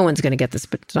no one's going to get this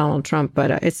but Donald Trump.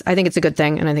 But I think it's a good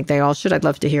thing, and I think they all should. I'd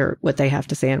love to hear what they have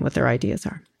to say and what their ideas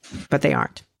are. But they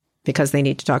aren't, because they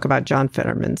need to talk about John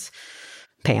Fetterman's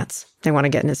pants. They want to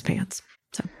get in his pants.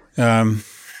 So.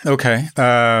 Okay.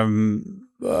 I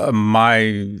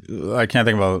can't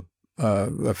think of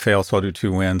a fail, so I'll do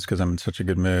 2 wins because I'm in such a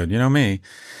good mood. You know me.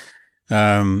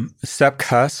 Sepp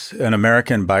Kuss, an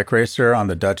American bike racer on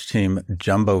the Dutch team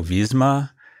Jumbo-Visma.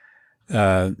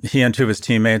 He and 2 of his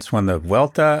teammates won the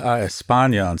Vuelta a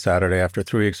España on Saturday after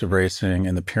 3 weeks of racing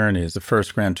in the Pyrenees, the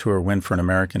first Grand Tour win for an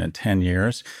American in 10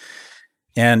 years.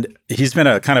 And he's been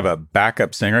a kind of a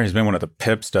backup singer. He's been one of the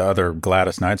pips to other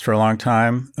Gladys Knights for a long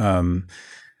time.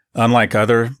 Unlike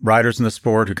other riders in the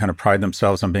sport who kind of pride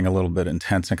themselves on being a little bit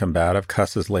intense and combative,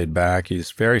 Kuss is laid back.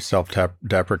 He's very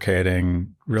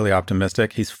self-deprecating, really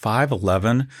optimistic. He's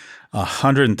 5'11",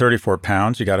 134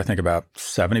 pounds. You got to think about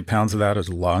 70 pounds of that as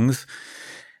lungs.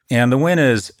 And the win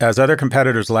is, as other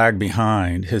competitors lag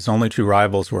behind, his only 2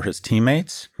 rivals were his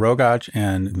teammates, Roglic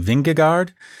and Vingegaard.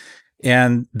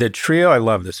 And the trio, I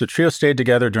love this. The trio stayed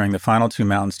together during the final 2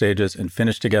 mountain stages and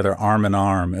finished together arm in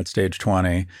arm at stage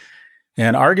 20.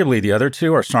 And arguably the other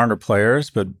 2 are stronger players,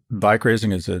 but bike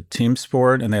racing is a team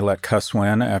sport, and they let Kuss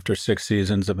win after 6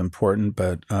 seasons of important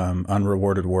but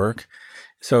unrewarded work.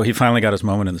 So he finally got his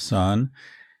moment in the sun.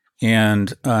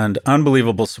 And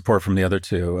unbelievable support from the other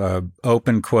 2.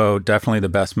 Open quote, definitely the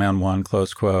best man won,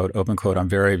 close quote. Open quote, I'm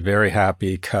very, very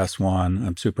happy Kuss won.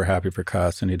 I'm super happy for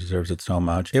Kuss, and he deserves it so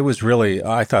much. I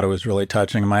thought it was really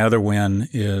touching. My other win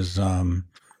is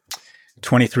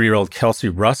 23-year-old Kelsey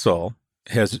Russell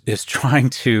is trying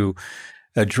to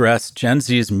address Gen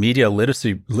Z's media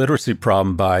literacy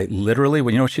problem by literally,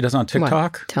 you know what she does on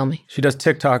TikTok? What? Tell me. She does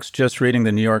TikToks just reading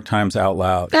the New York Times out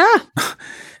loud. Ah!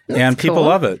 And people cool.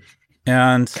 love it.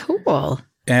 And cool.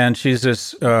 And she's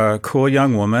this cool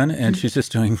young woman, and she's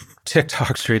just doing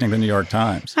TikToks reading the New York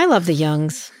Times. I love the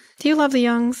Youngs. Do you love the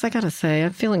Youngs? I got to say,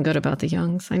 I'm feeling good about the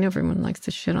Youngs. I know everyone likes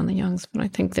to shit on the Youngs, but I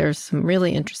think there's some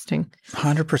really interesting.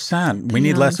 100%. We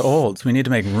need less olds. We need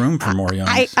to make room for more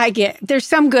Youngs. I get, there's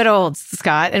some good olds,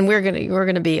 Scott, and we're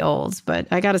gonna be olds, but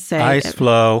I got to say. Ice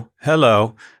Flow.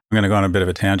 Hello. I'm going to go on a bit of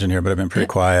a tangent here, but I've been pretty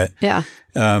quiet. Yeah.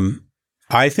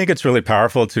 I think it's really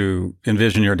powerful to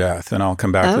envision your death, and I'll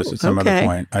come back to this at some other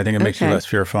point. I think it makes you less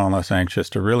fearful and less anxious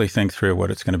to really think through what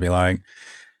it's going to be like.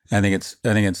 I think it's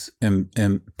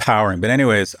empowering. But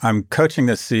anyways, I'm coaching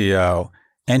this CEO,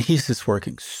 and he's just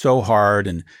working so hard.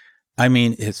 And I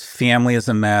mean, his family is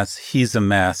a mess. He's a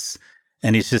mess.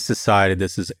 And he's just decided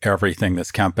this is everything,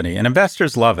 this company. And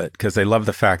investors love it because they love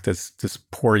the fact that this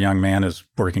poor young man is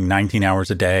working 19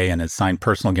 hours a day and has signed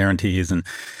personal guarantees. And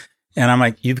I'm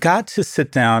like, you've got to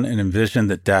sit down and envision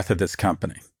the death of this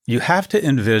company. You have to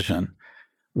envision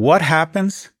what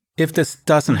happens if this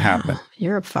doesn't happen.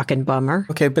 You're a fucking bummer.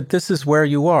 Okay, but this is where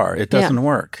you are. It doesn't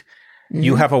work. Mm-hmm.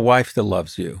 You have a wife that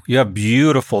loves you. You have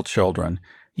beautiful children.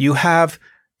 You have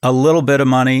a little bit of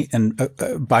money, and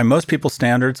by most people's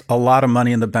standards, a lot of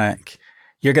money in the bank.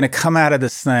 You're going to come out of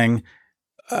this thing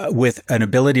with an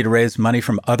ability to raise money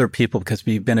from other people because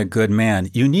you've been a good man.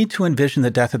 You need to envision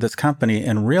the death of this company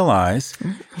and realize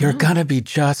you're going to be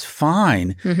just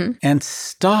fine and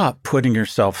stop putting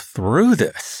yourself through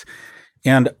this.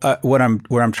 And what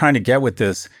I'm trying to get with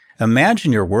this,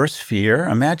 imagine your worst fear.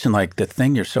 Imagine like the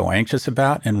thing you're so anxious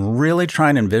about and really try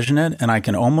and envision it. And I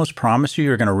can almost promise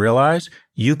you're going to realize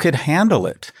you could handle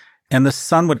it and the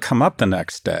sun would come up the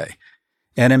next day.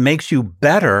 And it makes you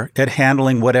better at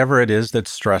handling whatever it is that's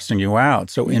stressing you out.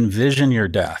 So envision your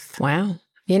death. Wow.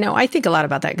 You know, I think a lot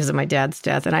about that because of my dad's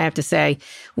death. And I have to say,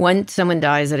 when someone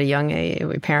dies at a young age,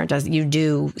 a parent does, you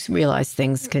do realize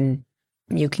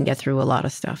you can get through a lot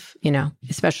of stuff, you know,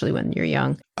 especially when you're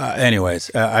young.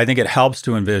 Anyways, I think it helps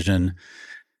to envision.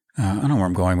 I don't know where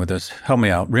I'm going with this. Help me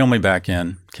out. Reel me back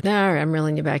in. All right, I'm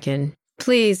reeling you back in.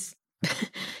 Please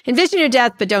envision your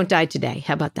death, but don't die today.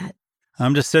 How about that?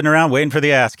 I'm just sitting around waiting for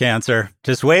the ass cancer.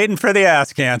 Just waiting for the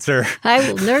ass cancer. I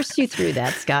will nurse you through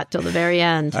that, Scott, till the very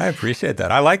end. I appreciate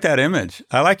that. I like that image.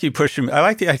 I like you pushing me. I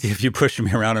like the idea of you pushing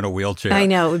me around in a wheelchair. I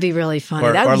know. It would be really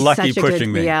funny. That would be Lucky such a good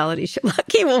reality show.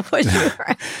 Lucky will push you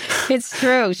around. It's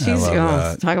true. She's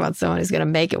talk about someone who's going to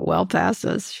make it well past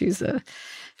us. She's a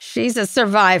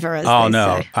survivor, as they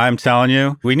say. I'm telling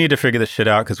you, we need to figure this shit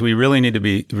out because we really need to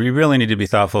be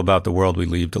thoughtful about the world we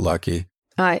leave to Lucky.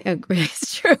 I agree.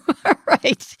 It's true. All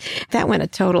right. That went a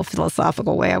total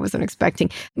philosophical way I wasn't expecting.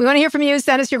 We want to hear from you.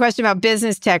 Send us your question about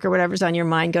business, tech, or whatever's on your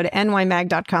mind. Go to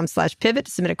nymag.com/pivot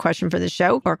to submit a question for the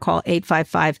show or call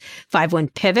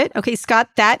 855-51-PIVOT. Okay, Scott,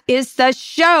 that is the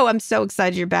show. I'm so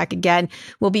excited you're back again.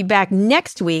 We'll be back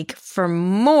next week for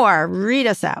more. Read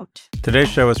us out. Today's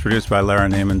show was produced by Lara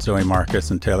Neiman, Zoe Marcus,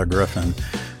 and Taylor Griffin.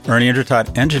 Ernie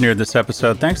Indratott engineered this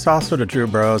episode. Thanks also to Drew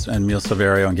Burrows and Neil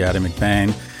Silverio and Gaddy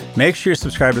McBain. Make sure you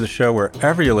subscribe to the show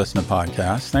wherever you listen to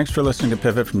podcasts. Thanks for listening to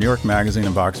Pivot from New York Magazine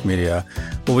and Vox Media.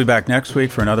 We'll be back next week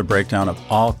for another breakdown of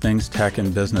all things tech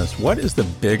and business. What is the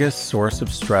biggest source of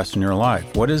stress in your life?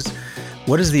 What is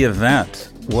the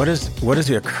event? What is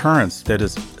the occurrence that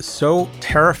is so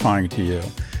terrifying to you,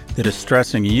 that is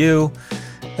stressing you,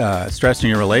 stressing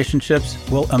your relationships?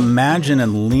 Well, imagine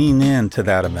and lean into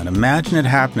that event. Imagine it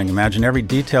happening. Imagine every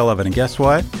detail of it. And guess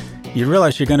what? You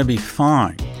realize you're going to be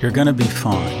fine. You're going to be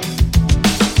fine.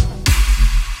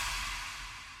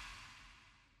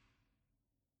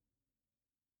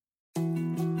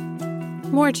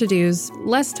 More to-dos,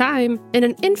 less time, and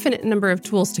an infinite number of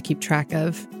tools to keep track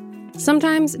of.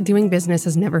 Sometimes doing business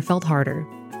has never felt harder,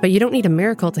 but you don't need a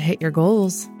miracle to hit your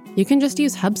goals. You can just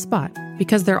use HubSpot,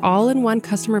 because their all-in-one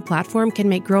customer platform can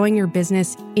make growing your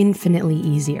business infinitely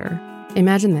easier.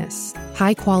 Imagine this: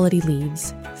 high-quality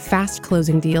leads, fast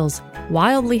closing deals,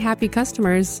 wildly happy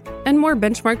customers, and more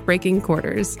benchmark-breaking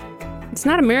quarters. It's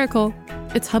not a miracle,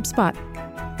 it's HubSpot.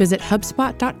 Visit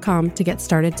HubSpot.com to get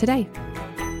started today.